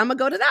booze? I'm gonna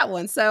go to that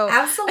one. So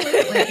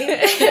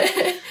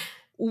absolutely.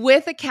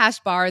 With a cash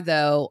bar,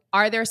 though,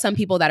 are there some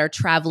people that are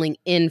traveling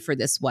in for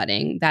this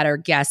wedding that are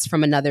guests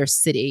from another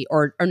city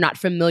or are not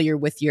familiar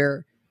with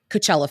your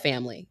Coachella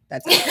family?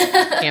 That's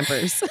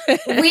campers.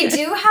 We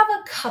do have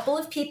a couple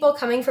of people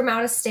coming from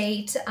out of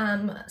state,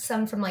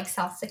 some from like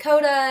South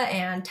Dakota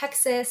and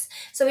Texas.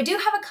 So we do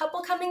have a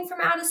couple coming from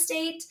out of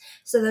state.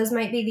 So those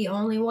might be the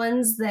only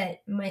ones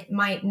that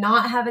might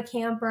not have a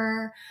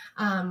camper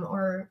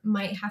or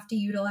might have to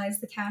utilize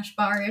the cash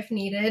bar if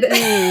needed.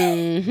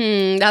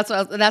 Mm-hmm.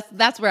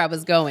 That's where I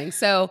was going.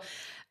 So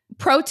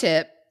pro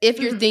tip, if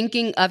you're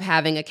thinking of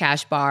having a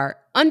cash bar,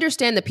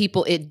 understand the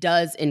people it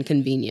does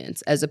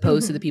inconvenience as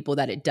opposed to the people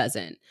that it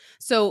doesn't.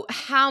 So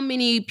how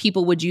many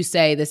people would you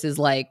say this is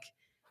like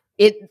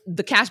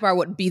the cash bar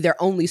would be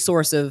their only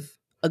source of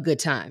a good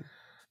time?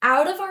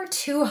 Out of our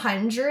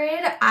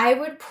 200, I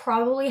would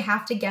probably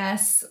have to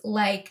guess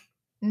like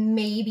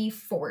maybe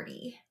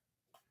 40.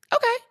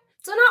 Okay.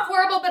 So not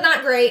horrible, but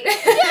not great.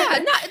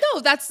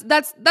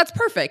 That's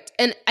perfect.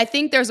 And I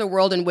think there's a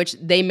world in which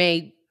they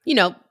may,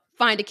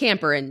 find a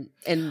camper and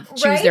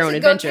choose their own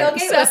adventure. Go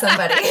tailgate with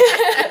somebody.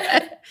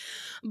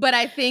 But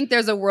I think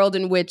there's a world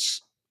in which,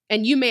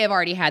 and you may have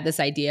already had this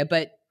idea,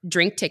 but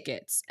drink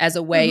tickets as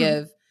a way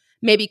of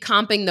maybe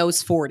comping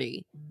those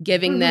 40,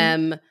 giving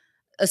them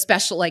a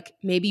special, like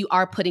maybe you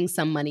are putting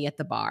some money at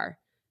the bar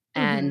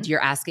and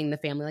you're asking the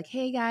family like,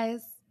 hey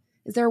guys,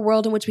 is there a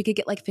world in which we could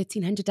get like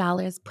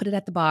 $1,500, put it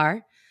at the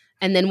bar?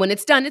 And then when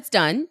it's done, it's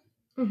done.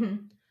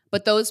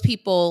 But those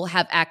people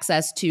have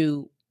access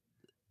to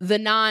the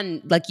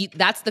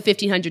that's the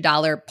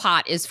 $1,500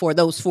 pot is for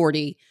those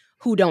 40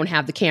 who don't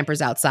have the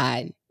campers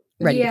outside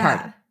ready to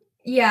party.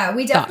 Yeah,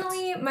 we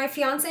definitely, my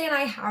fiance and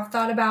I have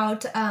thought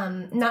about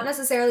not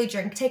necessarily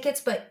drink tickets,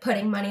 but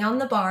putting money on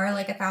the bar,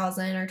 like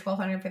 $1,000 or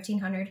 $1,200,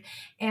 $1,500,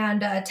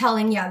 and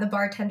telling, the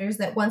bartenders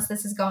that once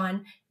this is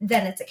gone,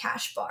 then it's a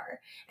cash bar.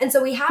 And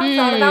so we have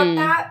thought about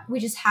that. We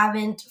just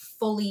haven't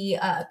fully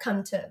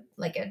come to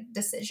like a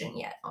decision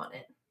yet on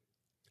it.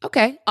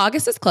 Okay,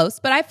 August is close,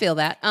 but I feel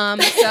that. So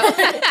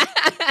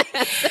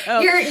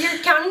you're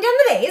counting down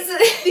the days.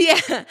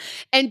 Yeah,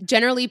 and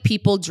generally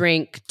people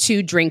drink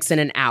 2 drinks in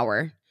an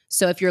hour.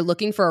 So if you're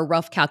looking for a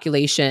rough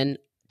calculation,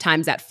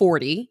 times at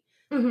 40,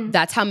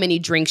 that's how many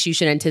drinks you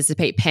should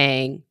anticipate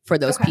paying for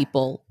those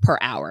people per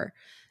hour.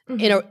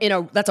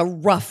 That's a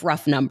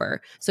rough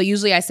number. So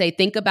usually I say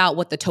think about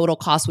what the total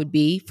cost would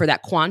be for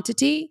that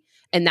quantity.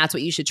 And that's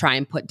what you should try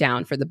and put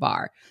down for the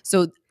bar.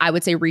 So I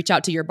would say reach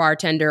out to your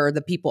bartender or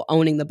the people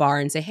owning the bar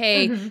and say,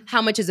 hey,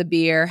 how much is a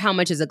beer? How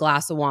much is a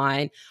glass of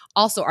wine?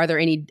 Also, are there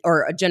any,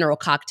 or a general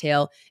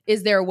cocktail?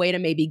 Is there a way to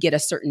maybe get a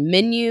certain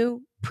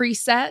menu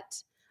preset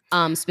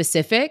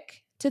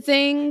specific to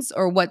things,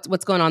 or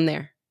what's going on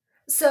there?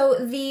 So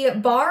the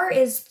bar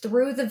is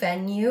through the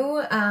venue.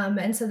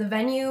 And so the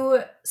venue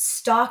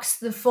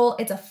stocks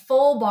it's a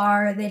full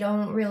bar. They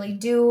don't really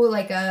do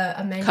like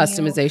a menu.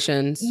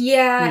 Customizations.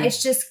 Yeah.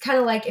 It's just kind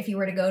of like if you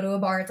were to go to a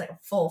bar, it's like a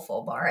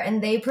full bar.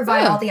 And they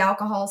provide all the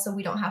alcohol, so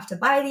we don't have to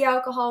buy the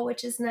alcohol,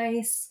 which is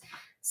nice.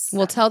 So.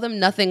 Well, tell them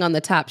nothing on the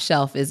top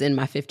shelf is in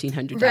my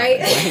 $1,500. Right.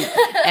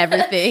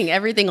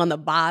 everything on the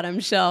bottom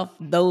shelf,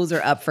 those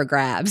are up for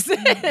grabs.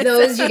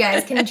 Those you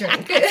guys can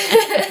drink.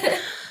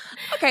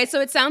 Okay,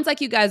 so it sounds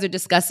like you guys are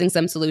discussing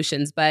some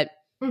solutions, but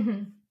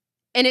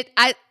and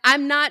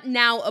I'm not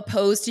now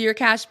opposed to your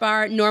cash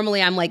bar. Normally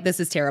I'm like, this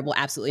is terrible.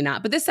 Absolutely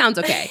not. But this sounds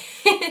okay.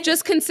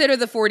 Just consider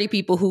the 40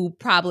 people who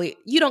probably,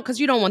 because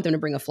you don't want them to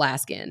bring a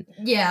flask in.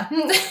 Yeah.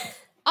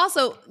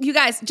 Also, you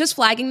guys, just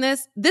flagging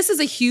this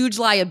is a huge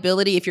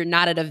liability if you're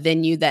not at a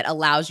venue that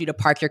allows you to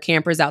park your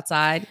campers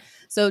outside.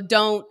 So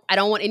I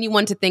don't want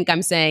anyone to think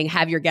I'm saying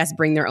have your guests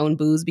bring their own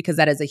booze, because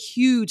that is a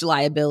huge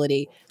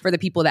liability for the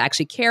people that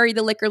actually carry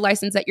the liquor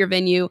license at your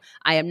venue.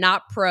 I am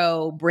not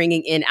pro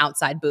bringing in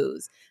outside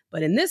booze.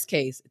 But in this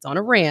case, it's on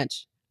a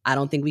ranch. I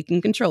don't think we can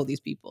control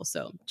these people.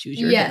 So choose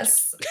your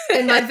Yes.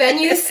 And my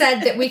venue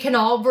said that we can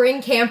all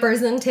bring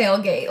campers and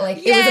tailgate. Like,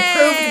 it was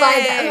approved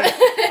by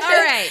them.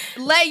 All right.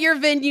 Let your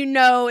venue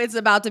know it's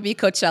about to be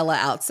Coachella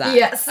outside.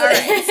 Yes. All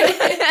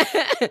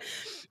right.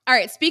 All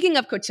right. Speaking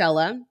of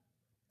Coachella,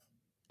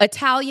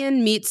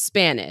 Italian meets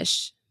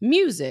Spanish.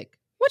 Music.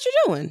 What you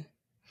doing?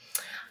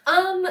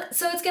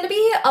 So it's going to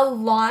be a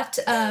lot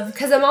of,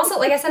 because I'm also,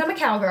 like I said, I'm a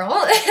cowgirl.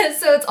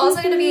 So it's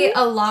also going to be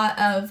a lot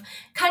of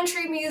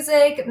country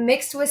music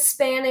mixed with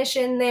Spanish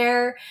in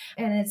there.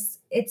 And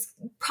it's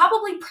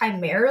probably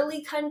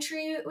primarily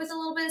country with a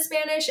little bit of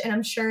Spanish. And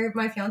I'm sure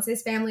my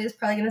fiance's family is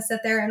probably going to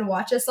sit there and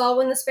watch us all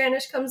when the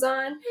Spanish comes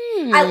on.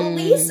 At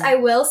least I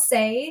will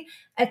say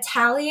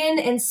Italian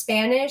and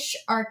Spanish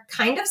are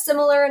kind of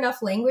similar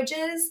enough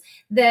languages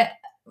that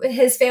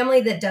his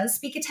family that does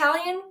speak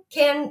Italian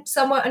can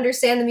somewhat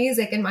understand the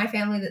music, and my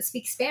family that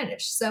speaks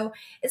Spanish. So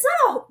it's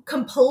not a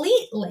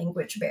complete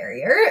language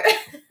barrier.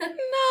 No,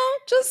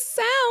 just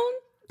sound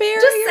barrier.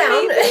 Just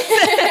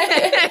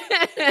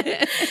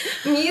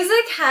sound.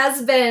 Music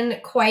has been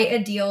quite a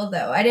deal,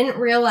 though. I didn't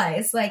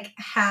realize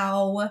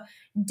how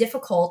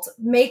difficult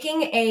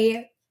making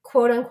a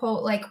quote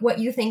unquote, what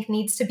you think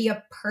needs to be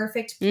a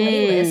perfect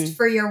playlist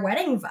for your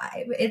wedding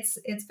vibe.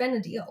 It's been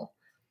a deal.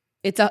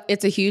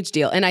 It's a huge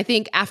deal. And I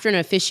think after an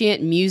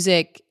officiant,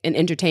 music and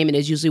entertainment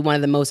is usually one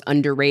of the most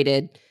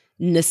underrated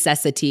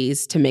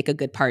necessities to make a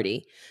good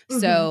party.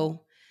 So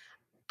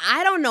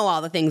I don't know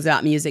all the things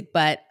about music,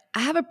 but I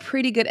have a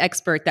pretty good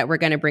expert that we're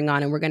going to bring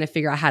on, and we're going to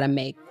figure out how to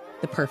make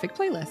the perfect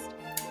playlist.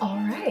 All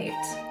right.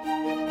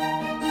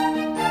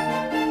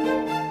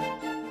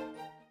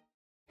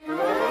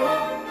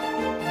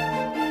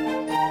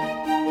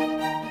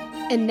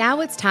 And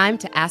now it's time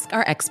to ask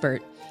our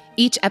expert.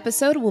 Each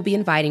episode, we'll be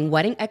inviting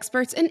wedding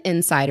experts and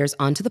insiders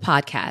onto the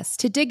podcast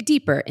to dig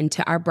deeper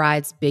into our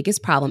bride's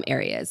biggest problem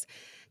areas.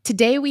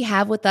 Today, we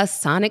have with us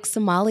sonic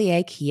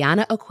sommelier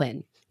Keanna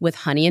O'Quinn with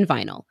Honey and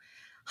Vinyl.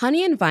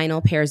 Honey and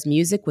Vinyl pairs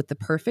music with the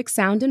perfect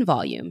sound and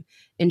volume,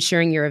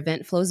 ensuring your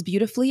event flows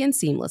beautifully and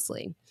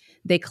seamlessly.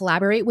 They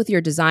collaborate with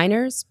your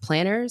designers,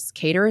 planners,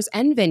 caterers,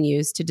 and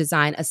venues to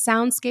design a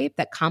soundscape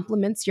that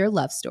complements your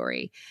love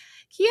story.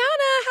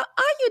 Keanna, how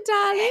are you,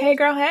 darling? Hey,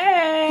 girl,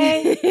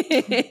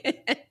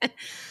 hey.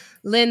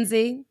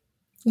 Lindsey,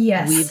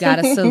 yes, we've got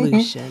a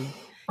solution.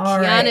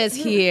 Keanna's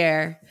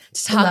here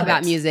to talk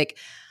about music.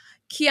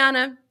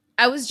 Keanna,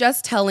 I was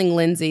just telling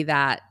Lindsey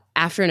that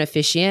after an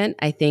officiant,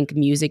 I think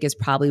music is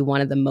probably one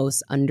of the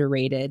most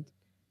underrated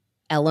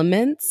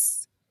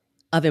elements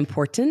of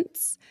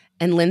importance.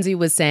 And Lindsey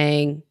was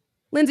saying,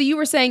 you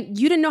were saying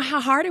you didn't know how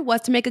hard it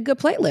was to make a good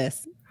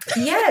playlist.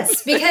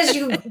 Yes, because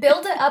you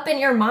build it up in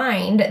your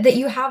mind that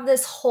you have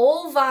this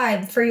whole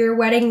vibe for your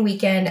wedding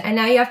weekend, and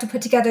now you have to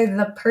put together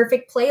the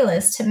perfect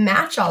playlist to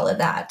match all of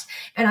that.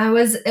 And I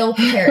was ill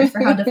prepared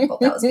for how difficult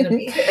that was going to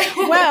be.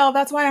 Well,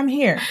 that's why I'm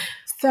here.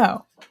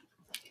 So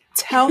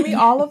tell me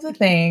all of the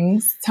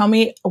things. Tell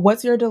me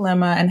what's your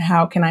dilemma and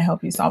how can I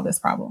help you solve this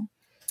problem?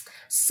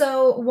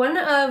 So one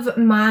of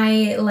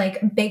my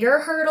bigger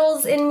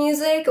hurdles in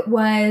music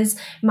was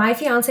my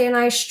fiance and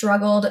I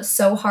struggled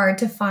so hard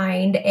to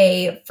find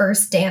a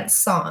first dance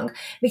song,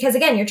 because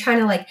again, you're trying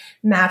to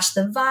match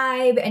the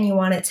vibe and you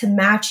want it to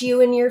match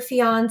you and your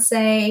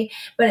fiance,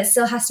 but it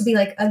still has to be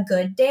a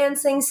good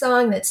dancing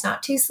song that's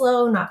not too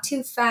slow, not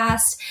too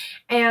fast.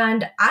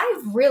 And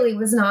I really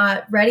was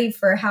not ready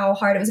for how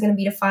hard it was going to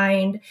be to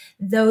find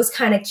those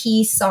kind of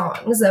key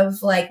songs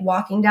of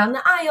walking down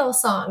the aisle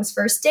songs,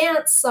 first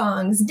dance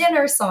songs,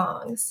 dinner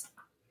songs.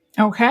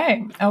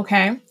 Okay.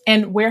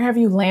 And where have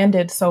you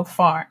landed so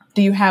far?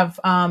 Do you have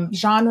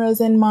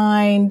genres in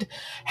mind?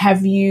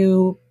 Have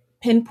you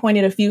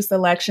pinpointed a few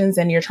selections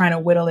and you're trying to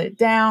whittle it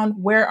down?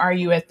 Where are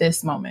you at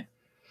this moment?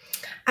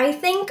 I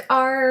think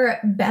our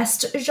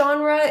best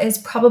genre is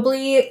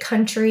probably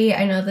country.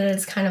 I know that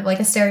it's kind of a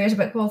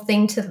stereotypical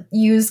thing to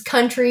use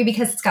country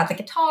because it's got the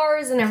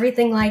guitars and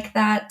everything like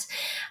that.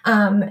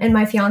 And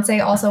my fiance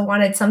also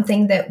wanted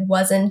something that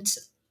wasn't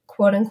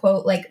quote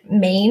unquote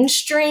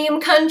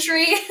mainstream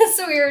country.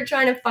 So we were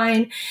trying to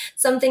find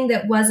something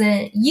that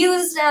wasn't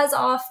used as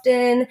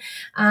often.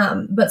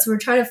 But so we're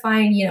trying to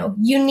find,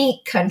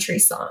 unique country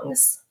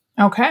songs.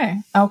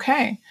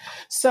 Okay.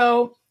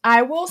 So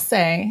I will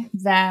say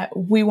that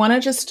we want to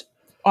just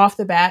off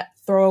the bat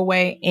throw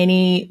away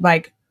any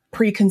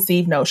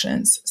preconceived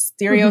notions.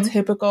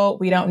 Stereotypical,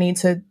 we don't need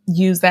to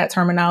use that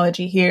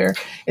terminology here.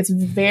 It's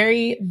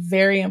very,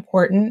 very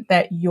important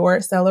that your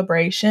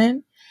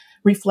celebration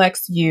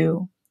reflects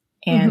you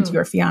and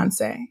your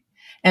fiance.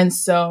 And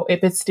so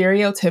if it's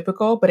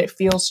stereotypical, but it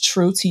feels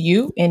true to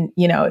you and,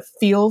 it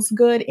feels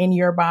good in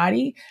your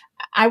body,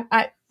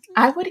 I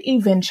would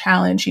even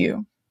challenge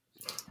you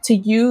to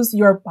use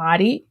your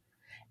body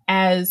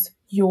as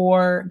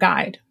your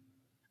guide.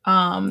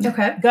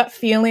 Gut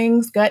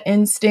feelings, gut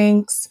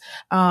instincts,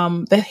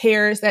 the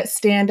hairs that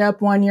stand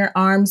up on your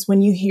arms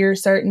when you hear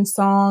certain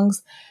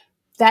songs,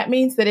 that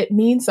means that it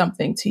means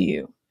something to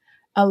you.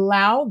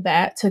 Allow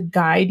that to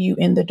guide you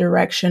in the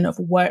direction of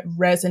what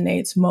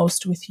resonates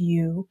most with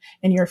you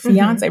and your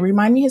fiance.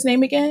 Remind me his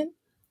name again?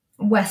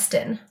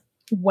 Weston.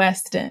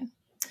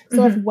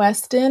 So if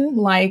Weston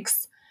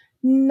likes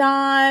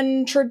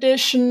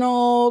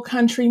non-traditional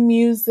country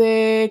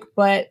music,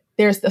 but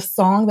there's the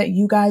song that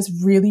you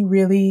guys really,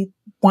 really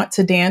want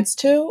to dance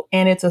to,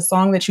 and it's a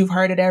song that you've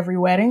heard at every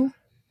wedding,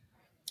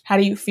 how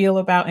do you feel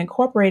about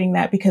incorporating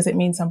that because it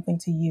means something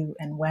to you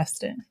and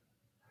Weston?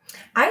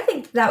 I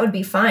think that would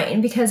be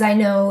fine because I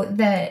know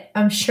that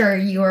I'm sure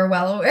you are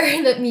well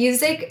aware that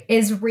music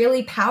is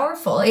really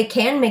powerful. It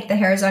can make the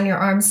hairs on your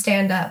arms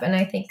stand up. And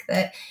I think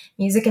that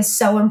music is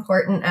so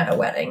important at a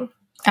wedding.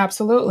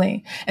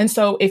 Absolutely. And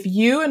so if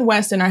you and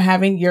Weston are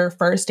having your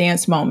first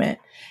dance moment,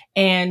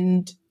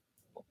 and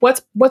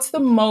what's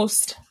the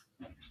most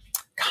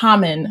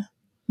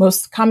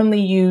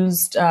commonly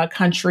used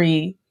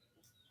country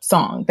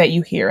song that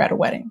you hear at a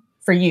wedding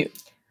for you?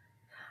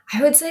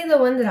 I would say the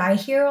one that I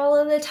hear all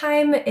of the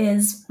time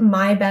is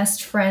My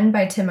Best Friend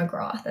by Tim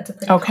McGraw. That's a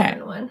pretty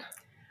common one.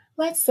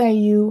 Let's say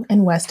you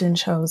and Weston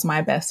chose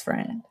My Best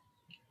Friend,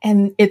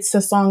 and it's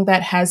a song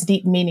that has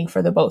deep meaning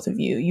for the both of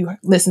you. You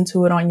listen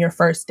to it on your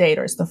first date,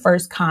 or it's the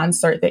first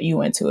concert that you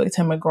went to, a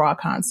Tim McGraw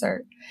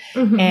concert.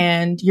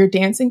 And you're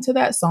dancing to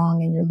that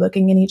song and you're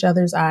looking in each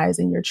other's eyes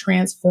and you're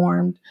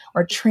transformed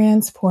or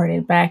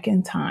transported back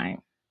in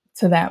time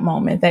to that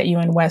moment that you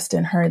and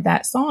Weston heard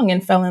that song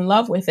and fell in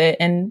love with it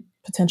and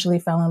potentially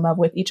fell in love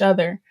with each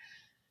other.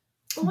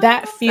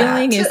 That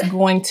feeling is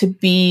going to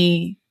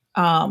be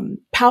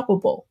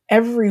palpable.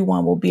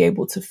 Everyone will be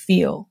able to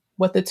feel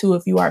what the two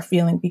of you are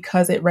feeling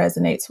because it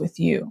resonates with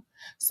you.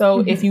 So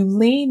if you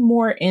lean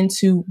more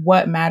into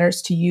what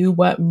matters to you,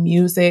 what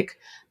music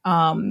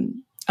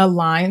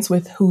aligns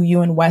with who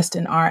you and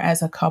Weston are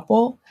as a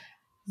couple,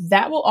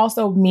 that will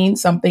also mean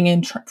something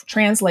and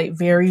translate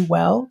very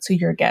well to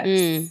your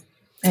guests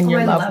and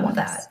your loved ones.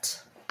 That.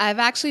 I've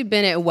actually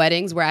been at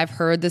weddings where I've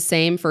heard the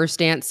same first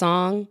dance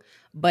song,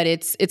 but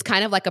it's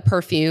kind of like a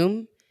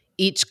perfume.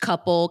 Each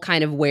couple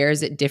kind of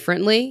wears it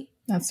differently.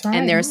 That's right.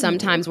 And there are some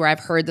times where I've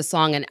heard the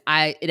song and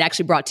it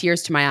actually brought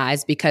tears to my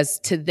eyes because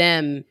to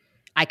them,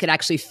 I could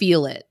actually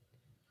feel it.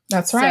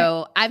 That's right.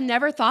 So I've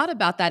never thought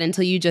about that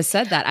until you just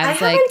said that. I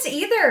haven't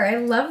either. I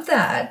love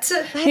that.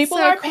 People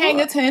are paying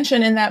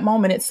attention in that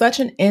moment. It's such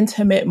an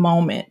intimate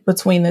moment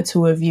between the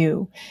two of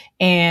you.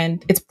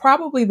 And it's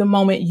probably the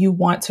moment you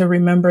want to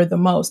remember the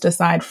most,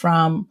 aside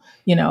from,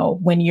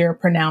 when you're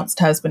pronounced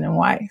husband and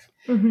wife.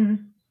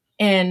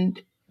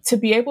 And to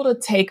be able to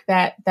take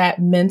that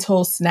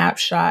mental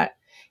snapshot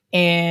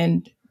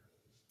and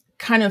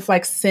kind of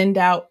like send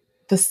out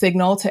the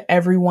signal to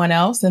everyone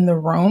else in the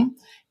room,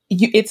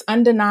 it's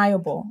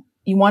undeniable.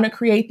 You want to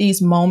create these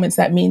moments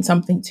that mean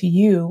something to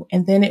you,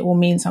 and then it will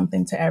mean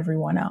something to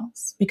everyone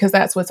else because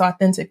that's what's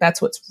authentic.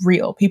 That's what's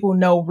real. People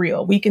know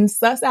real. We can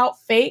suss out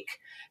fake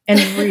and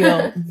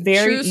real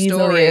very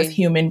easily as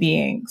human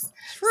beings.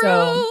 True.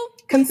 So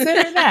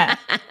consider that.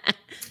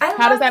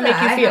 How does that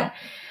make you feel?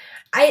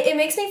 It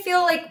makes me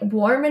feel like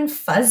warm and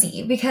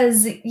fuzzy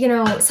because,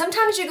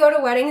 sometimes you go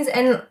to weddings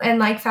and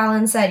like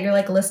Fallon said, you're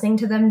like listening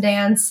to them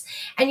dance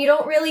and you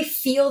don't really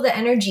feel the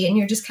energy and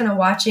you're just kind of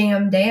watching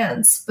them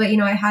dance. But,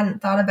 I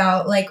hadn't thought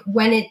about like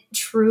when it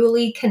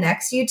truly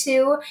connects you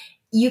two,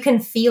 you can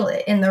feel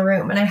it in the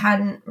room. And I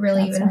hadn't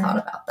really thought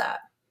about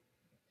that.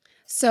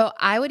 So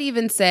I would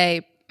even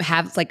say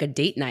have like a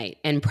date night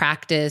and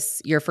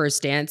practice your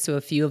first dance to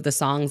a few of the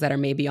songs that are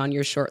maybe on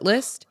your short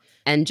list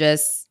and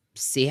just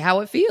see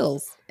how it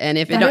feels. And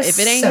if it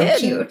ain't so hidden,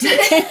 cute.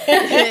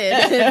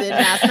 then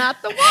that's not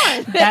the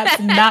one. That's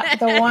not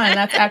the one.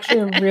 That's actually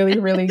a really,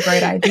 really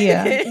great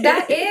idea.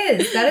 That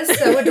is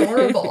so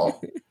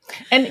adorable.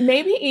 And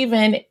maybe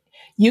even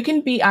you can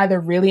be either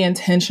really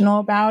intentional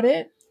about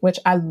it, which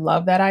I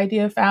love that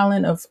idea,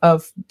 Fallon,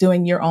 of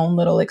doing your own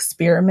little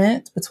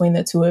experiment between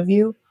the two of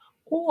you,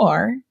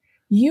 or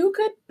you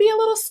could be a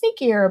little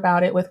sneakier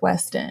about it with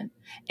Weston.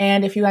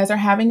 And if you guys are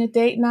having a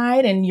date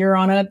night and you're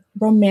on a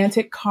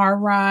romantic car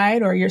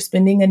ride or you're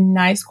spending a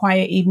nice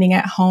quiet evening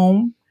at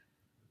home,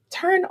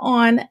 turn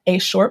on a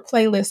short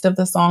playlist of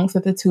the songs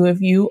that the two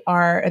of you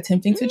are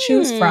attempting to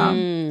choose from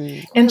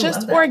and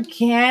just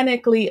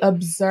organically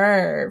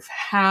observe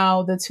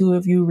how the two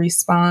of you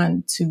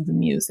respond to the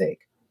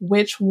music.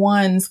 which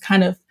ones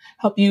kind of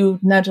help you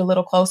nudge a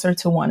little closer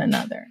to one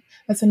another.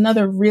 That's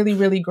another really,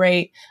 really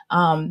great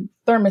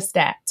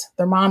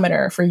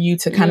thermometer for you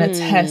to kind of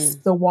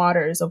test the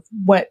waters of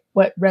what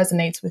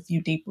resonates with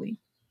you deeply.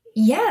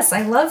 Yes,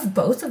 I love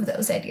both of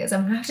those ideas.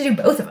 I'm going to have to do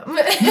both of them.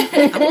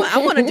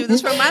 I want to do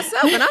this for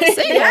myself, and I'm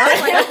single.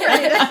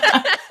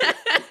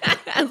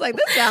 I was like,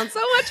 this sounds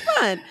so much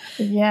fun.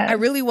 Yeah. I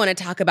really want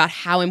to talk about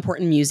how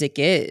important music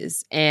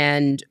is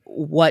and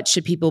what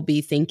should people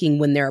be thinking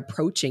when they're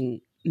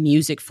approaching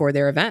music for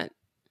their event.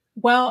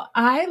 Well,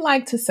 I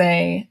like to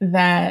say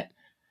that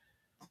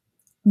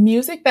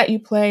music that you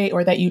play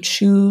or that you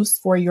choose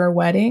for your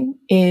wedding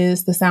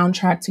is the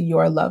soundtrack to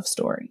your love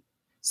story.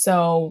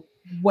 So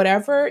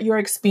whatever your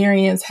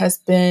experience has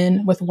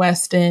been with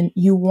Weston,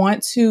 you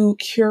want to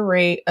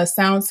curate a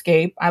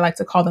soundscape. I like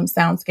to call them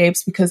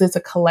soundscapes because it's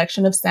a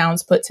collection of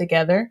sounds put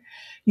together.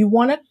 You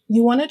want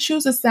to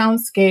choose a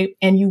soundscape,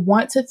 and you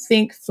want to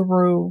think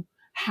through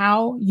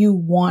how you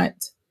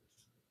want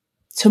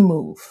to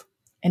move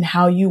and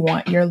how you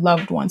want your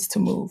loved ones to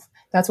move.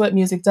 That's what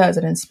music does.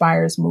 It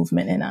inspires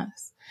movement in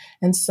us.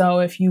 And so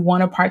if you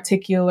want a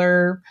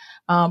particular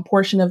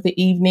portion of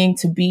the evening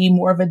to be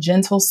more of a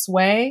gentle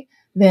sway,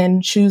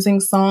 then choosing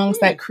songs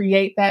that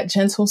create that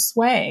gentle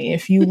sway.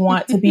 If you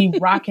want to be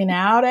rocking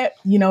out at,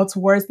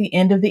 towards the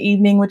end of the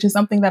evening, which is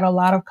something that a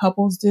lot of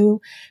couples do,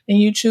 then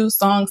you choose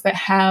songs that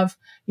have,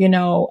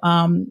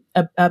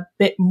 a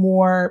bit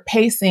more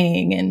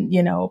pacing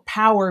and,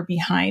 power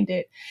behind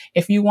it.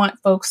 If you want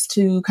folks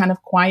to kind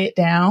of quiet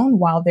down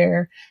while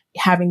they're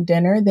having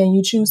dinner, then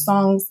you choose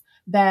songs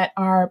that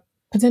are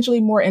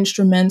potentially more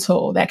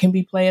instrumental, that can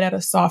be played at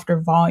a softer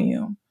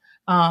volume.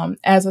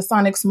 As a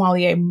sonic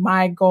sommelier,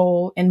 my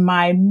goal and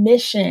my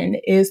mission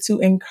is to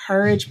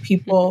encourage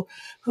people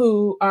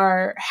who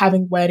are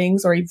having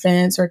weddings or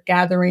events or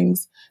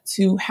gatherings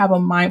to have a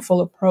mindful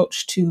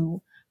approach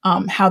to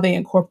how they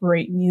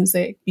incorporate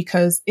music,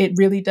 because it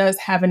really does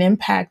have an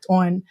impact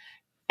on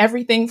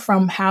everything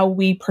from how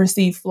we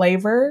perceive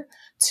flavor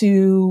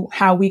to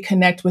how we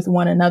connect with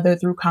one another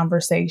through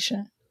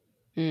conversation.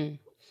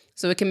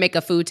 So it can make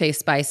a food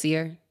taste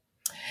spicier.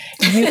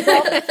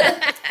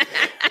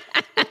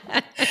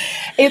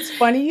 It's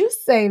funny you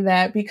say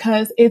that,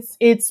 because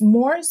it's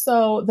more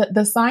so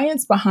the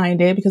science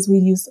behind it, because we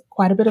use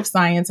quite a bit of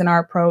science in our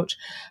approach.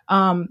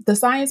 The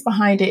science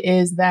behind it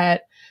is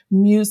that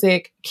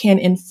music can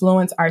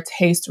influence our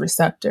taste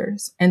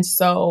receptors. And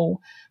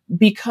so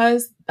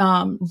because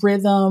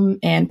rhythm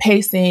and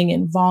pacing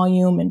and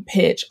volume and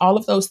pitch, all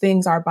of those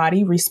things our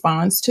body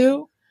responds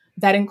to,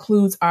 that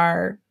includes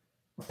our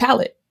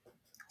palate.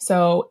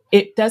 So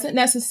it doesn't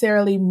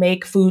necessarily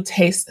make food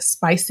taste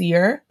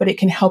spicier, but it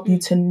can help you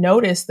to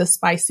notice the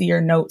spicier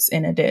notes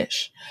in a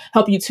dish,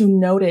 help you to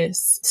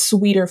notice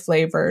sweeter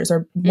flavors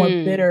or more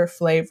bitter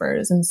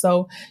flavors. And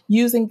so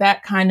using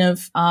that kind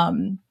of,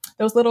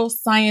 those little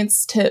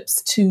science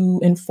tips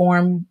to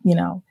inform,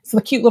 it's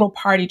a cute little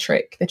party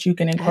trick that you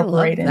can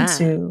incorporate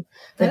into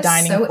the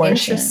dining so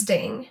portion.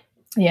 Interesting.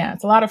 Yeah,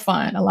 it's a lot of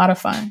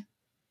fun.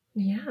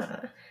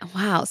 Yeah.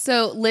 Wow.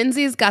 So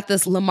Lindsey's got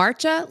this La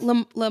Marcha. La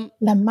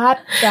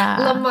Marcha.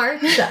 La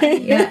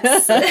Marcha,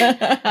 yes.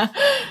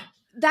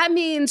 That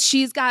means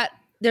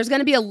there's going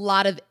to be a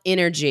lot of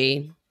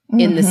energy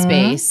in the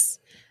space,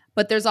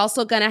 but there's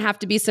also going to have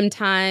to be some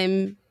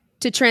time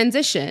to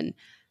transition.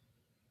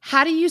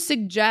 How do you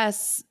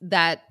suggest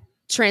that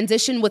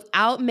transition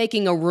without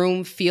making a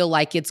room feel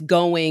like it's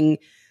going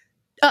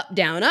up,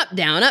 down, up,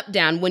 down, up,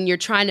 down when you're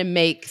trying to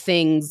make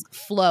things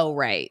flow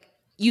right?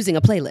 Using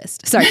a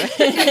playlist. Sorry.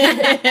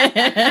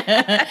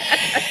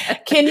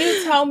 Can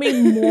you tell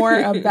me more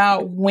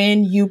about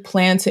when you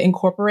plan to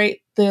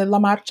incorporate the La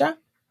Marcha?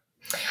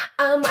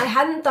 I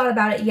hadn't thought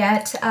about it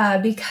yet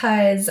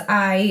because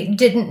I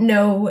didn't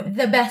know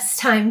the best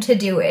time to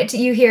do it.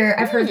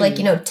 I've heard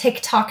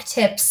TikTok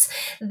tips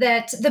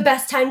that the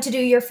best time to do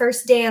your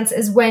first dance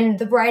is when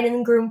the bride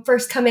and groom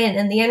first come in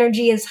and the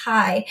energy is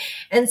high.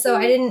 And so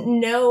I didn't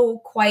know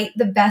quite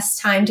the best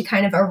time to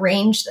kind of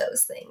arrange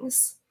those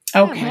things.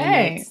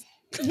 Okay.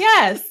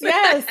 Yes.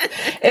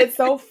 It's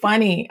so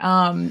funny.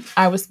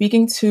 I was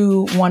speaking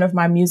to one of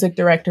my music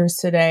directors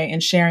today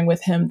and sharing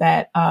with him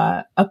that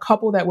a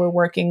couple that we're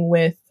working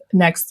with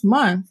next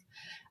month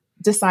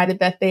decided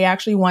that they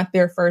actually want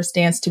their first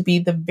dance to be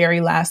the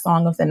very last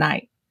song of the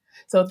night.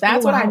 So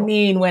that's what I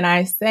mean when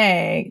I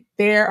say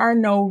there are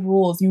no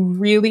rules. You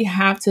really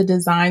have to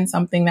design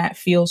something that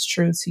feels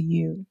true to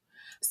you.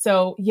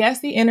 So yes,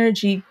 the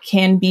energy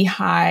can be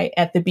high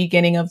at the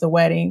beginning of the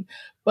wedding,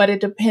 but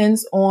it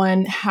depends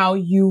on how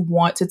you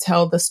want to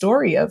tell the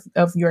story of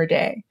your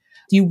day.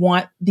 Do you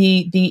want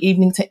the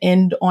evening to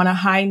end on a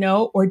high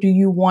note, or do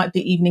you want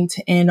the evening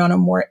to end on a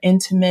more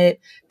intimate,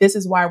 this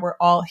is why we're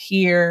all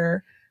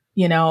here,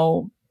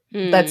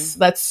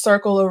 let's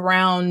circle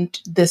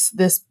around this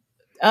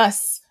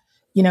us,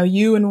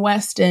 you and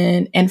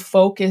Weston, and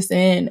focus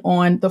in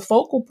on the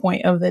focal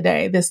point of the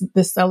day, this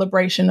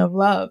celebration of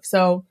love.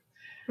 So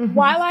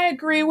while I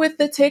agree with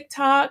the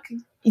TikTok,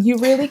 you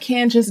really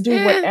can just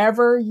do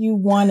whatever you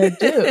want to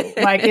do.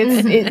 Like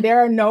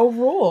there are no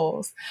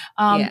rules.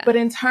 But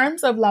in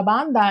terms of la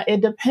banda,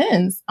 it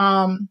depends.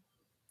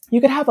 You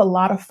could have a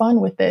lot of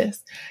fun with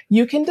this.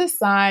 You can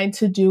decide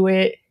to do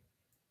it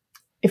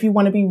if you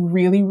want to be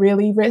really,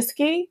 really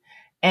risky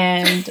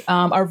and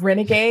a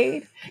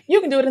renegade.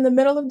 You can do it in the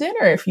middle of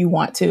dinner if you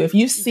want to. If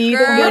you see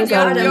Girl, that there's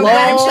a your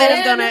lull,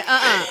 wedding planner's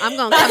I'm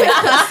gonna come and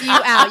cuss you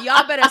out.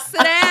 Y'all better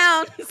sit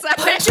down.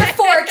 Put your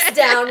forks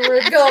down.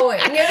 We're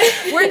going.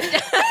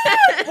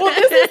 Well,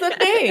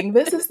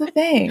 this is the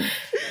thing.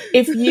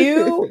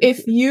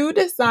 If you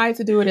decide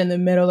to do it in the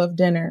middle of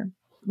dinner,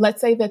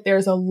 let's say that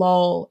there's a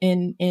lull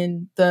in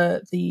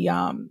the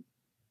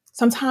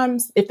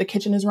sometimes if the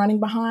kitchen is running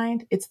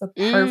behind, it's the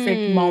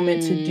perfect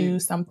moment to do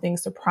something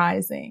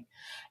surprising.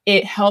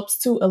 It helps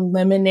to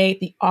eliminate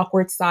the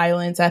awkward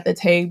silence at the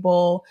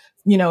table.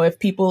 You know, if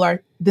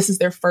this is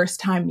their first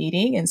time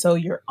meeting, and so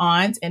your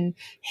aunt and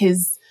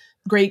his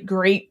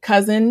great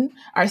cousin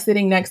are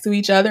sitting next to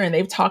each other, and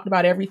they've talked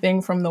about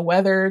everything from the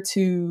weather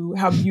to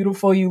how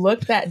beautiful you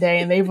looked that day,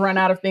 and they've run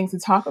out of things to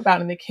talk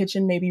about in the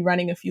kitchen, maybe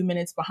running a few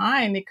minutes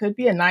behind. It could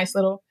be a nice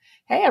little,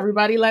 hey,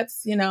 everybody,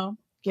 let's,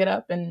 get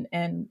up and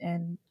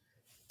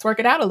twerk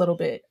it out a little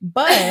bit.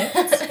 But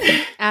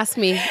ask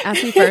me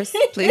first,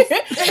 please.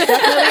 definitely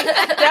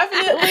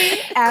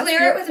ask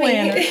Clear your it with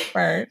planner me.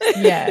 first.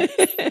 Yes.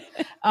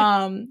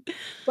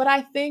 But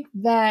I think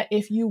that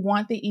if you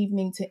want the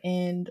evening to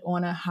end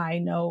on a high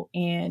note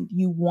and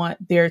you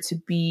want there to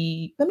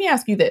be, let me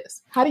ask you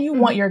this. How do you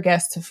want your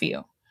guests to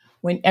feel?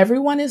 When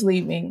everyone is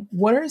leaving,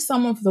 what are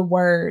some of the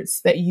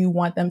words that you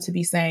want them to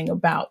be saying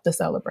about the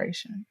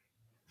celebration?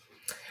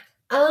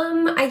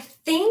 I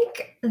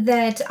think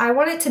that I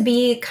want it to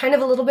be kind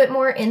of a little bit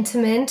more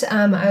intimate.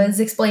 I was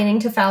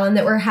explaining to Fallon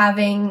that we're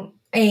having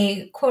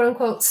a quote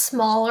unquote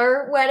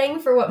smaller wedding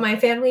for what my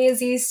family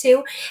is used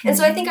to. And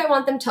so I think I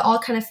want them to all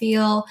kind of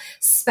feel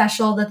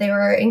special that they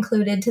were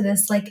included to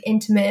this like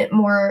intimate,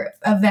 more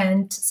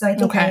event. So I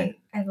think I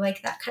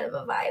like that kind of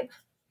a vibe.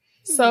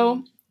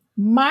 So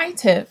my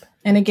tip,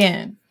 and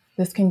again,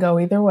 this can go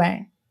either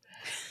way,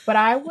 but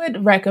I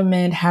would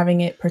recommend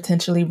having it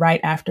potentially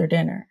right after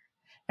dinner.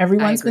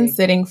 Everyone's been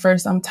sitting for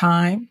some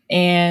time,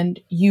 and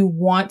you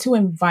want to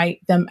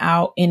invite them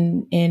out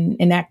in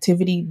an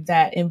activity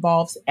that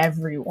involves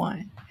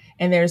everyone.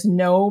 And there's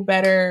no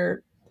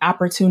better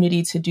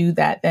opportunity to do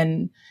that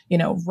than,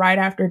 right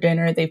after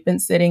dinner. They've been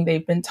sitting,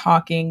 they've been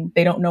talking,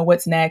 they don't know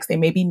what's next. They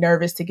may be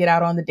nervous to get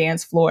out on the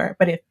dance floor.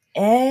 But if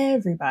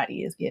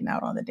everybody is getting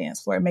out on the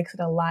dance floor, it makes it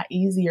a lot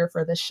easier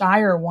for the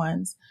shyer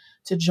ones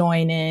to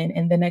join in.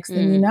 And the next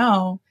thing you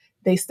know,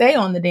 they stay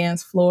on the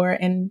dance floor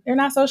and they're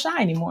not so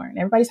shy anymore and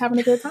everybody's having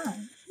a good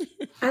time.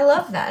 I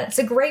love that. It's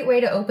a great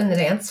way to open the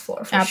dance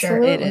floor for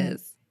Absolutely. sure. It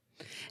is.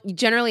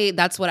 Generally,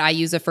 that's what I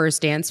use a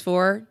first dance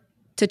for,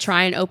 to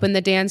try and open the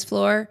dance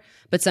floor.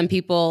 But some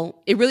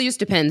people, it really just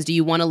depends. Do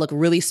you want to look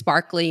really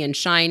sparkly and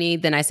shiny?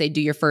 Then I say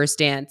do your first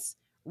dance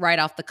right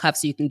off the cuff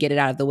so you can get it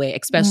out of the way,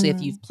 especially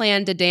if you've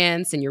planned to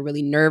dance and you're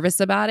really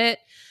nervous about it.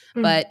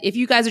 But if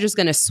you guys are just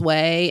going to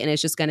sway and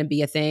it's just going to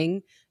be a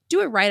thing, do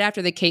it right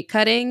after the cake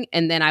cutting,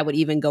 and then I would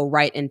even go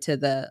right into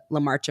the La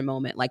Marcha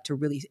moment, like to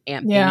really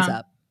amp things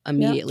up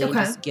immediately and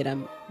just get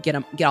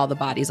all the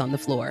bodies on the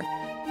floor.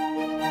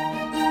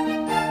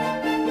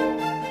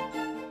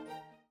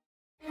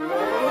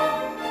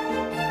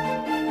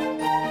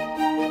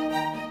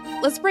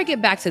 Let's break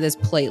it back to this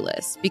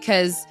playlist,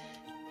 because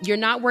you're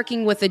not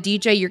working with a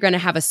DJ. You're going to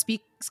have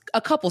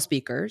a couple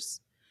speakers.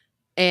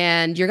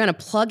 And you're going to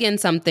plug in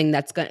something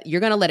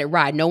you're going to let it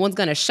ride. No one's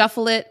going to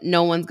shuffle it.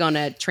 No one's going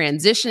to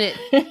transition it.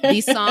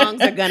 These songs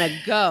are going to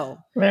go.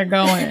 They're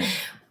going.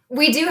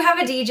 We do have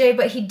a DJ,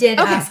 but he did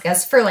ask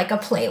us for like a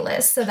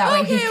playlist so that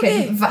way he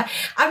could.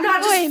 I'm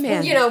not just,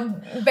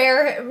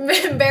 bear doing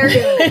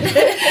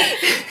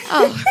it.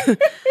 Oh,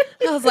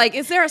 I was like,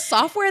 is there a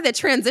software that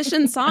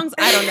transitions songs?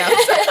 I don't know.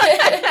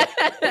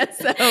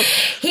 So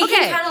he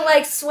can kind of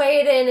like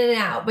sway it in and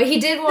out, but he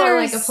did want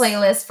like a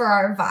playlist for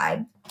our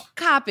vibe.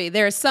 Copy.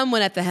 There is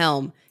someone at the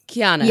helm.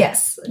 Keanna.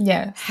 Yes.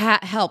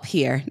 Help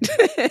here.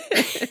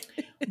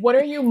 What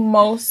are you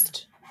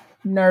most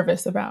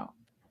nervous about?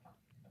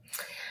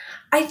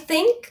 I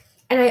think,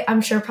 and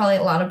I'm sure probably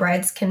a lot of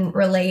brides can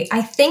relate,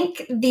 I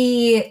think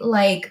the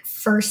like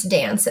first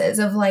dances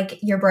of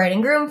like your bride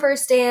and groom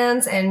first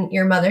dance and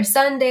your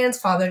mother-son dance,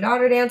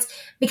 father-daughter dance,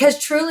 because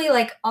truly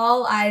like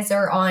all eyes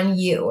are on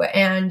you,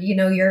 and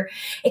you're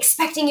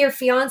expecting your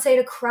fiance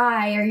to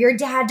cry or your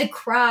dad to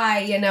cry,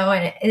 and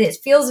it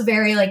feels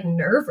very like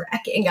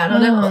nerve-wracking. I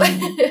don't know.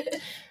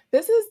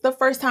 This is the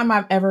first time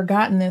I've ever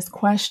gotten this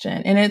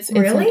question, and it's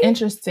Really? an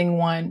interesting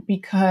one,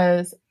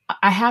 because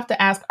I have to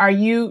ask,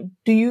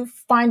 do you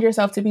find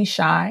yourself to be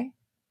shy?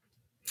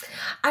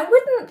 I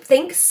wouldn't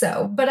think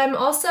so, but I'm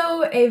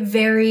also a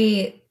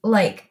very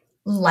like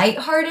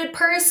lighthearted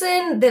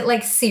person that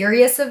like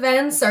serious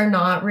events are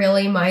not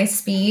really my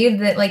speed,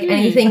 that like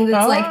anything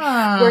that's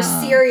like we're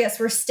serious,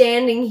 we're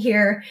standing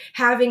here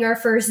having our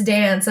first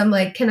dance, I'm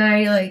like, can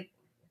I like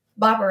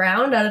bop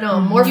around. I don't know.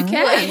 I'm more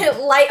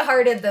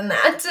lighthearted than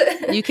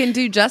that. You can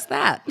do just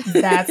that.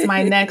 That's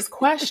my next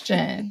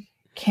question.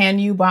 Can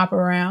you bop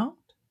around?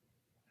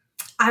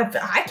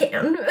 I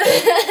can.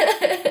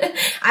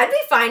 I'd be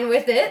fine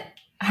with it.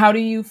 How do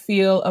you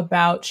feel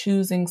about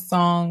choosing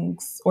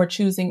songs or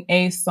choosing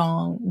a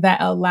song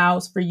that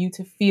allows for you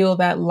to feel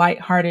that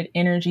lighthearted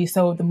energy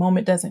so the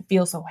moment doesn't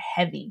feel so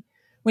heavy?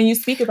 When you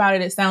speak about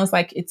it, it sounds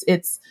like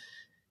it's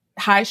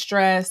high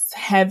stress,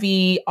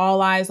 heavy,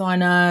 all eyes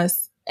on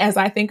us. As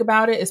I think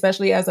about it,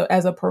 especially as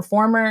a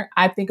performer,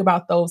 I think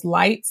about those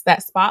lights,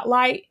 that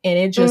spotlight, and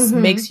it just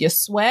makes you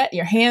sweat.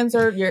 Your hands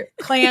you're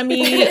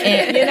clammy,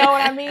 and you know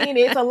what I mean?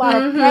 It's a lot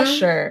of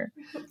pressure.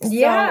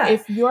 Yeah. So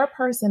if your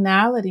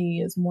personality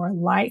is more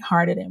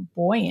lighthearted and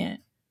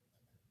buoyant,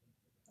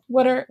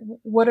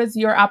 what is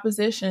your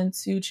opposition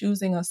to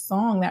choosing a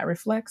song that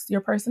reflects your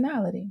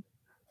personality?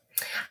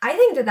 I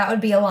think that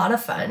would be a lot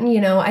of fun.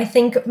 You know, I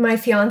think my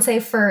fiance,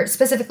 for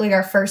specifically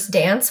our first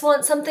dance,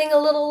 wants something a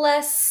little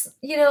less,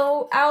 you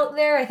know, out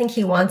there. I think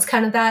he wants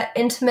kind of that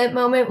intimate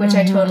moment, which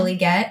I totally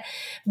get.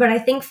 But I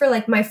think for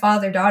like my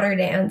father-daughter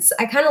dance,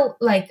 I kind of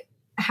like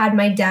had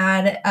my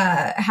dad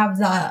have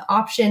the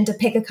option to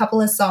pick a couple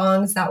of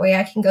songs. That way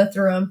I can go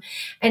through them.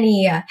 And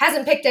he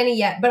hasn't picked any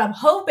yet, but I'm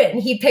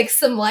hoping he picks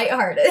some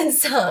lighthearted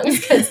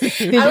songs. Because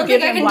I don't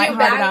think I can do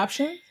back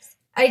options.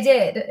 I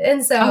did.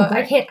 And so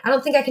I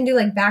don't think I can do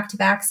like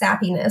back-to-back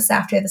sappiness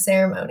after the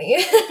ceremony.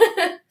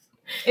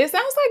 It sounds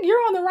like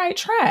you're on the right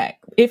track.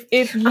 If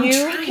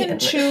you can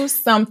choose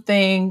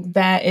something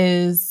that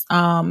is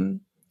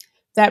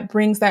that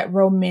brings that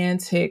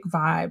romantic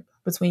vibe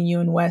between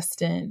you and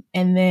Weston,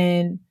 and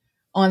then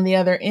on the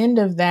other end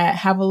of that,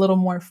 have a little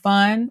more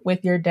fun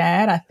with your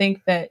dad, I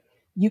think that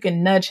you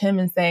can nudge him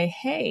and say,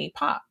 "Hey,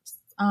 Pops,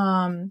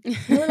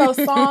 remember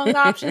those song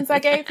options I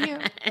gave you?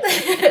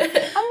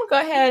 I'm gonna go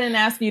ahead and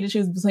ask you to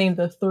choose between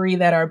the three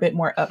that are a bit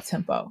more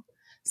up-tempo."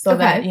 So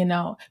that, you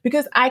know,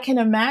 because I can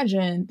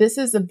imagine this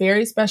is a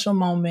very special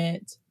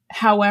moment.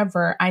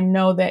 However, I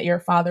know that your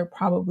father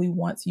probably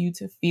wants you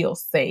to feel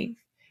safe.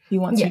 He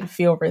wants you to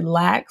feel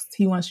relaxed.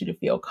 He wants you to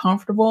feel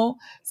comfortable.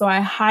 So I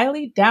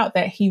highly doubt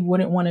that he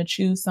wouldn't want to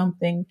choose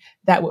something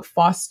that would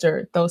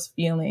foster those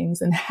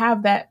feelings and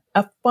have that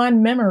a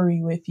fun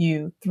memory with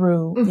you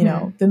through, you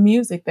know, the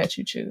music that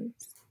you choose.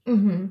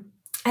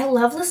 I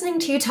love listening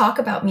to you talk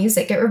about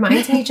music. It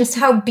reminds me just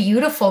how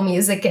beautiful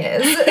music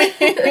is.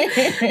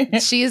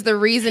 She is the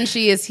reason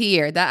she is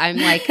here. That I'm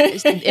like,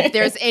 if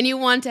there's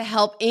anyone to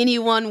help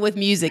anyone with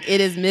music, it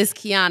is Miss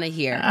Keanna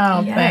here.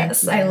 Oh,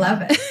 yes, I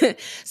love it.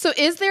 So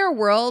is there a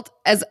world,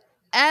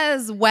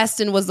 as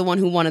Weston was the one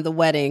who wanted the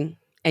wedding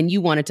and you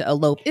wanted to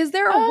elope, is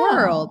there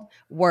a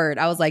word?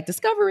 I was like,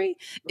 discovery.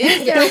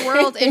 Is there a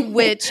world in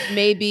which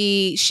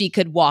maybe she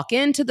could walk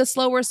into the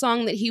slower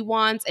song that he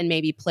wants and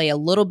maybe play a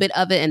little bit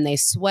of it and they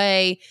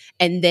sway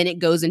and then it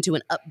goes into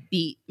an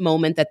upbeat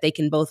moment that they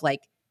can both like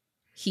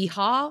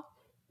hee-haw?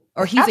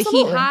 Or he's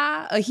Absolutely. a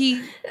hee-haw? A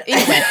he?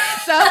 Anyway,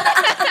 so...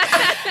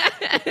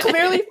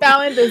 Clearly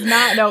Fallon does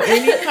not know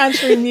any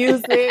country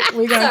music.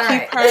 We're going to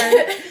keep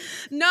her...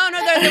 No,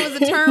 there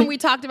was a term we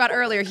talked about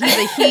earlier.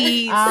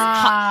 He's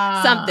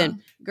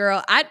something.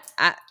 Girl,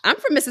 I'm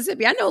from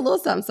Mississippi. I know a little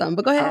something,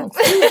 but go ahead.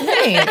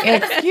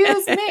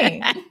 Excuse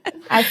me.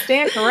 I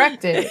stand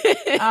corrected.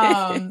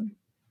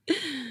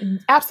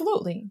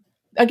 Absolutely.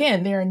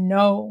 Again, there are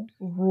no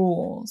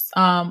rules.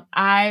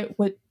 My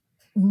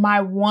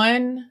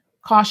one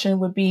caution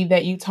would be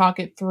that you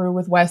talk it through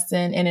with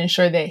Weston and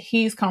ensure that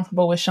he's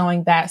comfortable with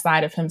showing that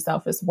side of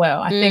himself as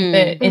well. I think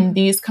that in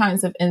these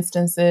kinds of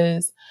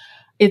instances,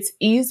 it's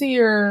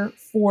easier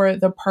for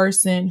the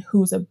person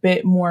who's a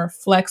bit more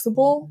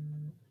flexible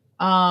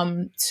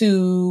and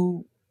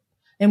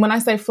when I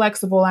say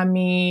flexible, I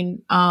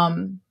mean,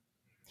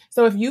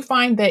 so if you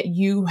find that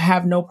you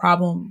have no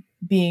problem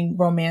being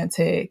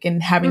romantic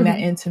and having that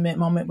intimate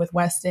moment with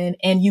Weston,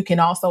 and you can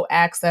also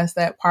access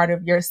that part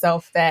of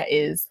yourself that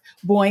is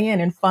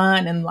buoyant and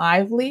fun and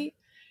lively,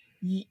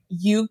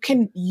 you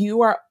can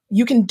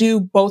do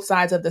both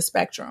sides of the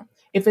spectrum.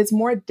 If it's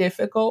more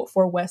difficult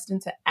for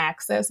Weston to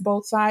access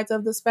both sides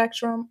of the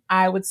spectrum,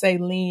 I would say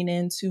lean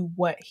into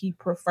what he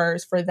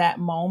prefers for that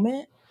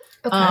moment.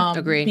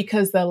 Agreed.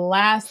 Because the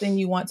last thing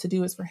you want to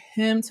do is for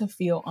him to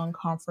feel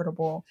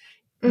uncomfortable.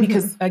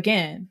 Because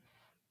again,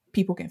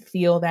 people can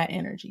feel that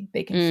energy.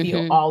 They can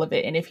feel all of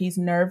it. And if he's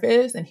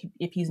nervous and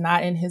if he's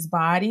not in his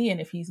body and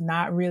if he's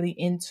not really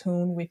in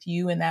tune with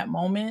you in that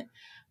moment,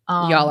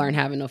 y'all aren't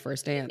having no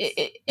first dance.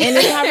 And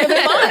it's not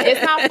really fun.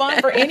 It's not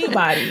fun for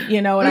anybody.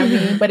 You know what I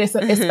mean? But it's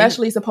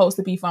especially supposed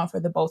to be fun for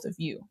the both of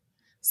you.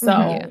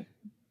 So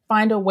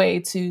find a way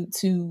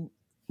to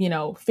you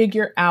know,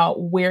 figure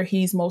out where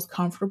he's most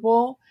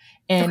comfortable.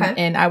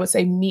 And I would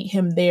say meet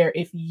him there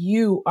if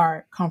you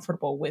are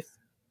comfortable with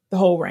the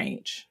whole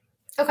range.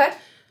 Okay.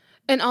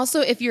 And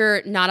also if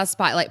you're not a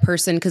spotlight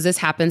person, because this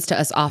happens to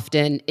us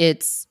often,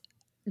 it's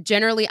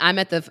generally I'm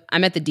at the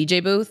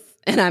DJ booth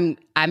and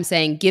I'm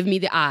saying, give me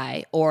the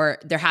eye, or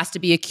there has to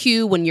be a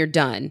cue when you're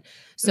done.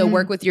 So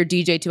work with your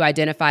DJ to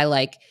identify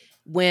like,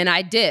 When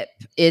I dip,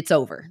 it's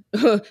over.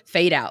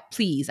 Fade out,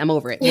 please. I'm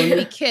over it. When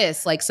we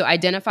kiss, like, so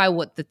identify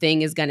what the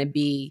thing is going to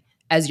be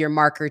as your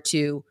marker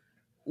to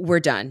we're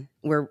done.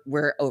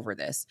 We're over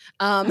this.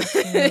 So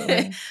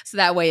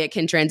that way it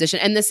can transition.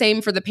 And the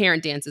same for the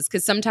parent dances,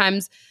 because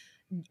sometimes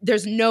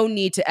there's no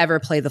need to ever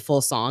play the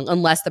full song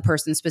unless the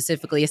person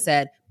specifically has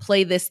said,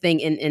 play this thing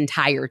in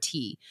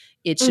entirety.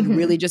 It should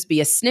really just be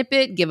a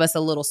snippet, give us a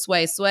little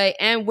sway,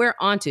 and we're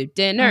on to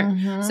dinner.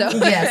 So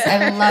yes,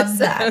 I love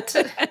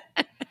that.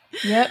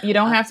 Yep. You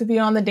don't have to be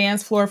on the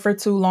dance floor for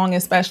too long,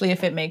 especially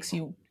if it makes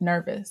you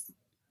nervous.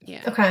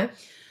 Yeah. Okay.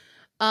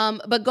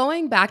 But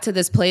going back to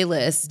this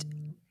playlist,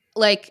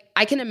 like,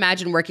 I can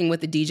imagine working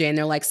with the DJ and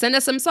they're like, send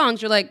us some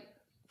songs. You're like,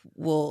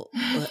 well,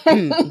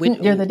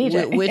 you're the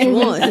DJ. Which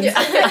ones?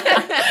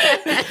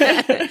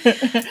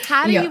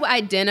 How do you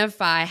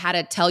identify how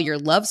to tell your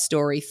love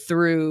story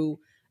through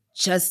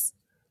just,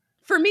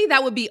 for me,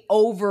 that would be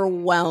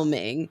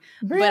overwhelming.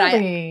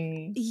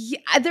 Really?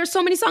 But there's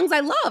so many songs I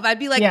love. I'd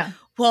be like,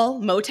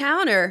 well,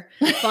 Motown or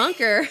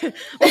funk or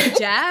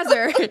jazz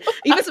or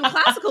even some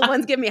classical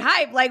ones give me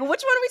hype. Like,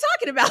 which one are we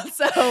talking about?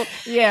 So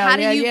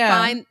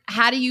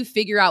how do you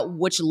figure out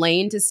which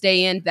lane to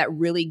stay in that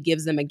really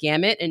gives them a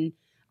gamut? And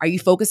are you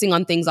focusing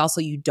on things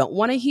also you don't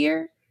want to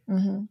hear?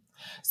 Mm-hmm.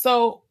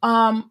 So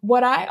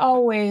what I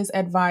always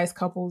advise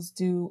couples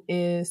do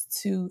is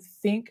to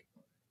think,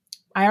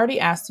 I already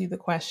asked you the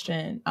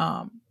question,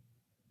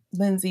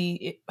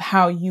 Lindsey,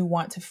 how you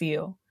want to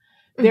feel.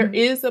 Mm-hmm. There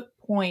is a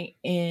point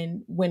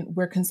in when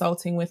we're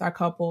consulting with our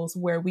couples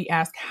where we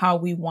ask how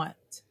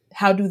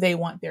do they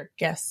want their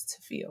guests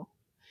to feel?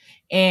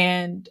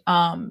 And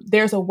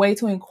there's a way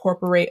to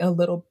incorporate a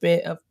little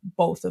bit of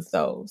both of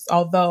those,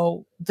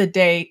 although the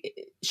day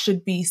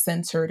should be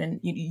centered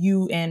and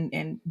you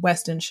and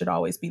Weston should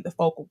always be the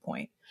focal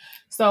point.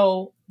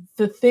 So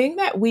the thing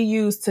that we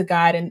use to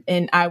guide,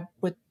 and I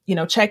would,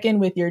 check in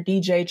with your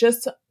DJ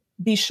just to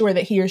be sure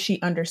that he or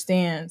she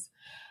understands,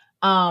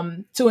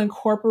 to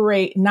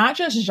incorporate not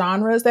just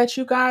genres that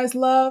you guys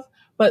love,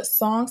 but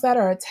songs that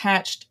are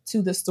attached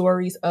to the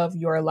stories of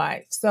your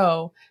life.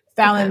 So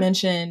Fallon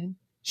mentioned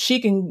she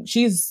can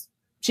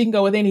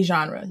go with any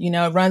genre,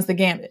 it runs the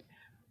gamut.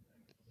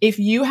 If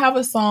you have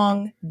a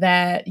song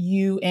that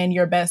you and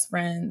your best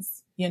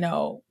friends,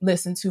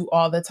 listen to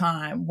all the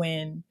time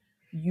when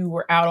you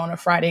were out on a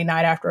Friday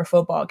night after a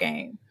football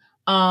game.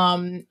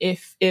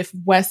 If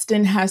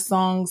Weston has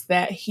songs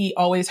that he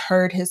always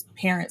heard his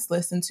parents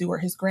listen to or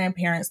his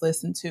grandparents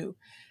listen to,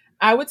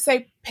 I would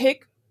say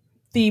pick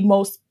the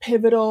most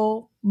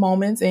pivotal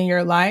moments in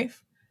your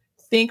life.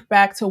 Think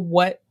back to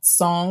what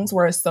songs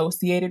were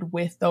associated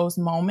with those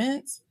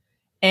moments.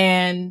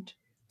 And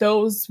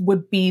those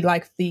would be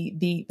like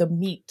the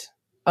meat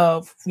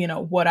of,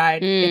 what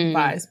I'd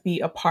advise be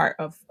a part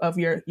of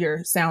your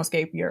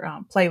soundscape, your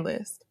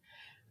playlist.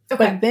 Okay.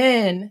 But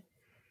then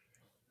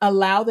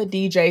allow the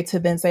DJ to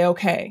then say,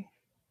 okay,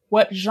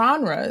 what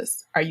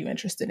genres are you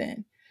interested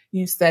in?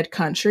 You said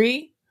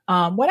country.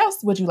 What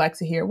else would you like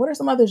to hear? What are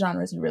some other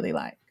genres you really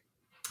like?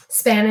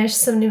 Spanish,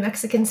 some New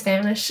Mexican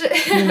Spanish.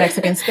 New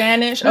Mexican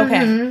Spanish? Okay.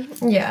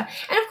 Mm-hmm. Yeah.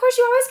 And of course,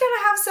 you always got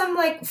to have some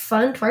like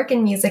fun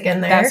twerking music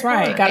in there. That's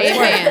right. Got to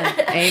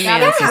twerk. Amen.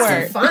 Gotta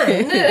have some fun.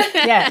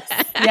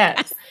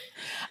 Yes.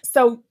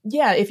 So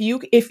yeah, if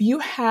you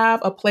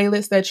have a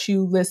playlist that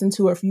you listen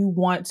to, or if you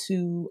want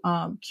to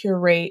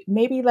curate,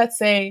 maybe let's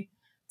say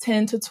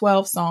 10 to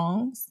 12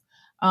 songs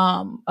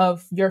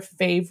of your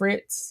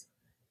favorites,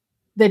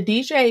 the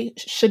DJ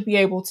should be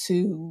able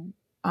to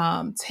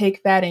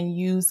take that and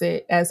use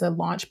it as a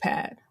launch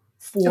pad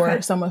for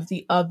some of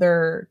the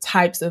other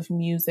types of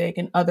music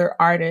and other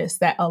artists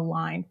that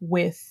align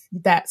with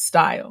that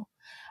style.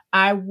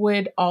 I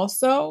would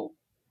also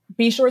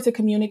be sure to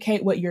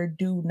communicate what your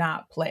do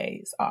not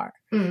plays are,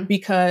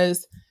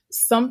 because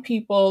some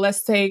people,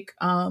 let's take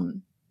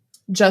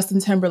Justin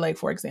Timberlake,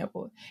 for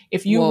example.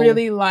 If you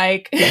really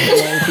like...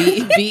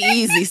 be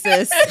easy,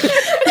 sis.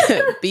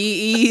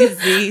 Be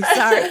easy.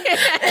 Sorry.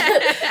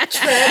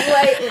 Tread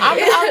lightly.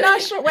 I'm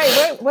not sure.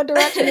 Wait, what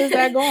direction is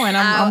that going?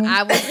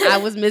 I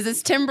was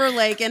Mrs.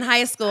 Timberlake in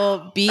high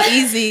school. Be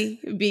easy.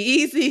 Be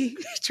easy.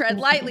 Tread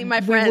lightly,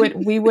 my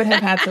friend. We would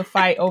have had to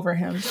fight over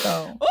him.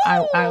 So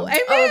there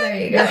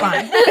you go. You're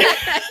fine.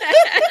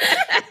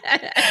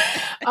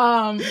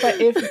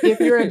 But if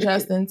you're a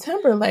Justin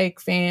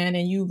Timberlake fan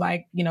and you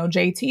like,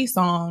 JT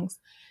songs,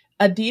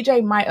 a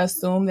DJ might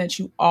assume that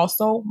you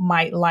also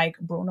might like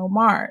Bruno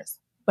Mars,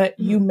 but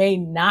you may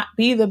not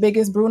be the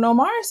biggest Bruno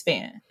Mars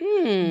fan.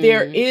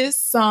 There is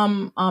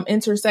some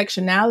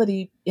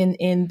intersectionality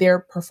in their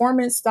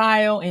performance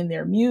style, in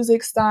their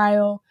music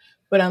style,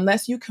 but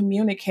unless you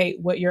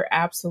communicate what your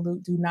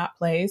absolute do not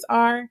plays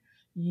are,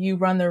 you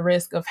run the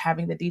risk of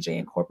having the DJ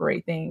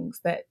incorporate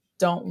things that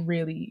don't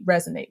really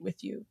resonate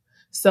with you.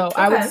 So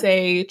I would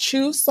say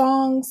choose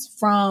songs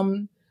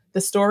from the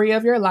story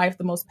of your life,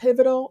 the most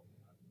pivotal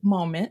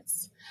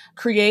moments.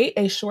 Create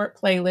a short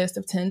playlist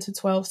of 10 to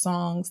 12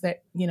 songs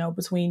that,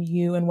 between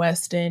you and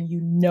Weston,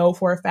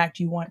 for a fact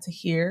you want to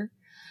hear.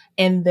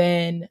 And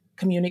then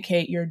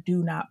communicate your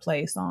do not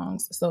play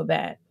songs so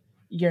that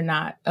you're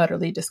not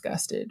utterly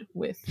disgusted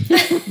with,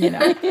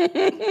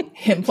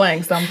 him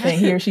playing something,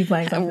 he or she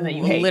playing something that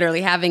you hate.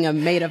 Literally having a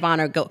maid of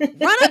honor go,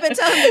 run up and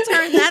tell him to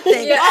turn that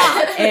thing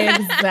off.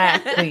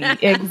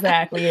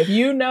 Exactly. If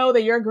you know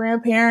that your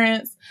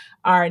grandparents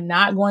are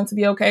not going to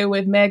be okay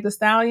with Meg the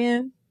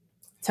Stallion,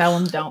 tell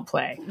them don't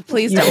play.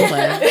 Please don't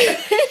play.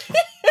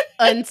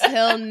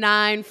 Until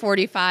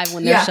 9:45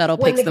 when their shuttle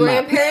picks them up.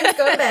 When the grandparents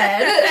go to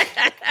bed,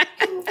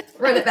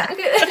 run it back.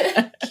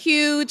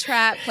 Cue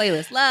trap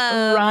playlist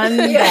love. Run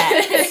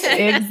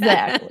that.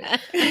 Exactly.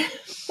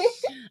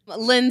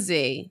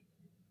 Lindsey,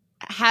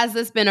 has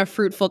this been a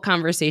fruitful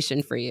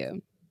conversation for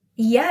you?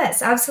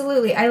 Yes,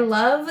 absolutely. I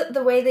love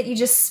the way that you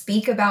just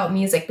speak about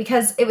music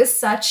because it was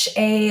such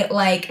a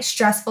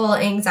stressful,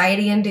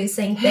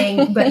 anxiety-inducing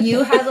thing, but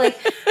you had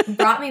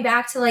brought me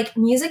back to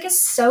music is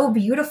so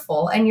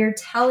beautiful and you're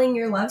telling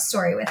your love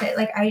story with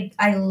it.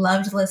 I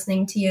loved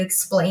listening to you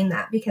explain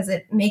that because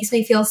it makes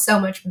me feel so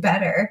much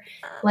better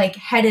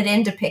headed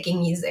into picking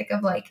music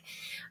of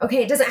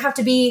okay, it doesn't have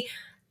to be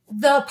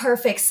the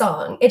perfect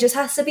song. It just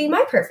has to be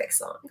my perfect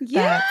song.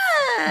 Yeah.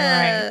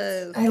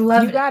 Right. I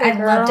loved it.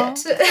 I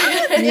loved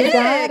it. You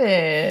got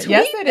it. Tweet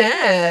yes, it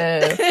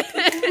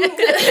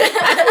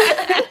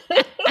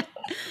is.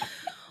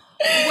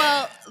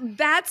 Well,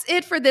 that's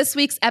it for this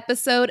week's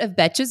episode of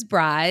Betches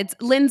Brides.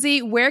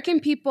 Lindsey, where can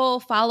people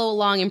follow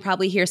along and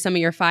probably hear some of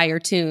your fire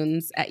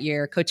tunes at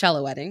your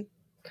Coachella wedding?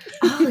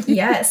 Oh,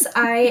 yes.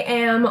 I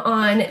am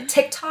on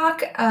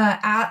TikTok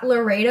at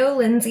Laredo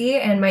Lindsey,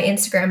 and my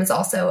Instagram is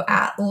also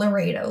at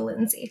Laredo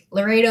Lindsey.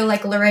 Laredo,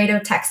 like Laredo,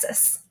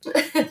 Texas.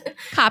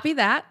 Copy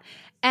that.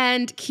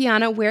 And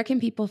Keanna, where can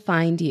people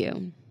find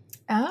you?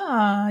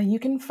 You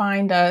can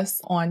find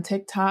us on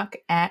TikTok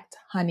at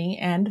Honey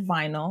and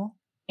Vinyl,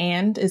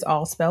 and is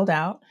all spelled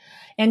out.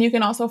 And you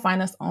can also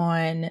find us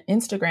on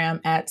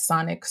Instagram at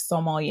Sonic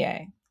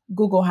Sommelier.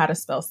 Google how to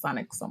spell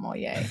Sonic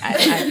Sommelier.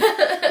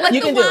 Like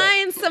you the can do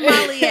wine it.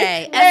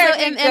 sommelier.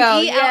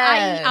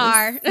 SOMMELIER.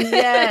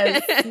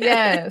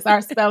 Yes.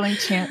 Our spelling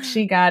champ.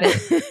 She got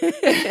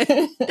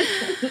it.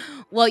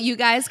 Well, you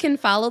guys can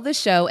follow the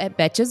show at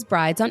Betches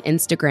Brides on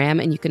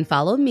Instagram, and you can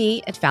follow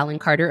me at Fallon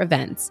Carter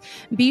Events.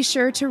 Be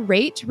sure to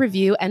rate,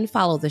 review, and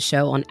follow the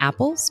show on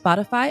Apple,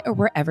 Spotify, or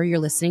wherever you're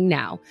listening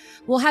now.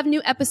 We'll have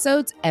new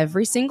episodes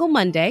every single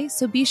Monday,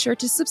 so be sure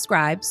to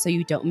subscribe so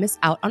you don't miss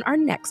out on our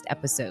next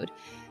episode.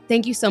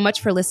 Thank you so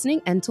much for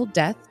listening. Until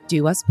death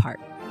do us part.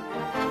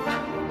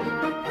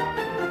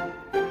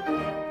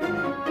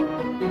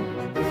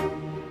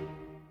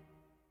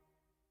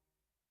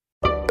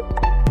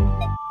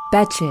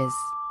 Betches.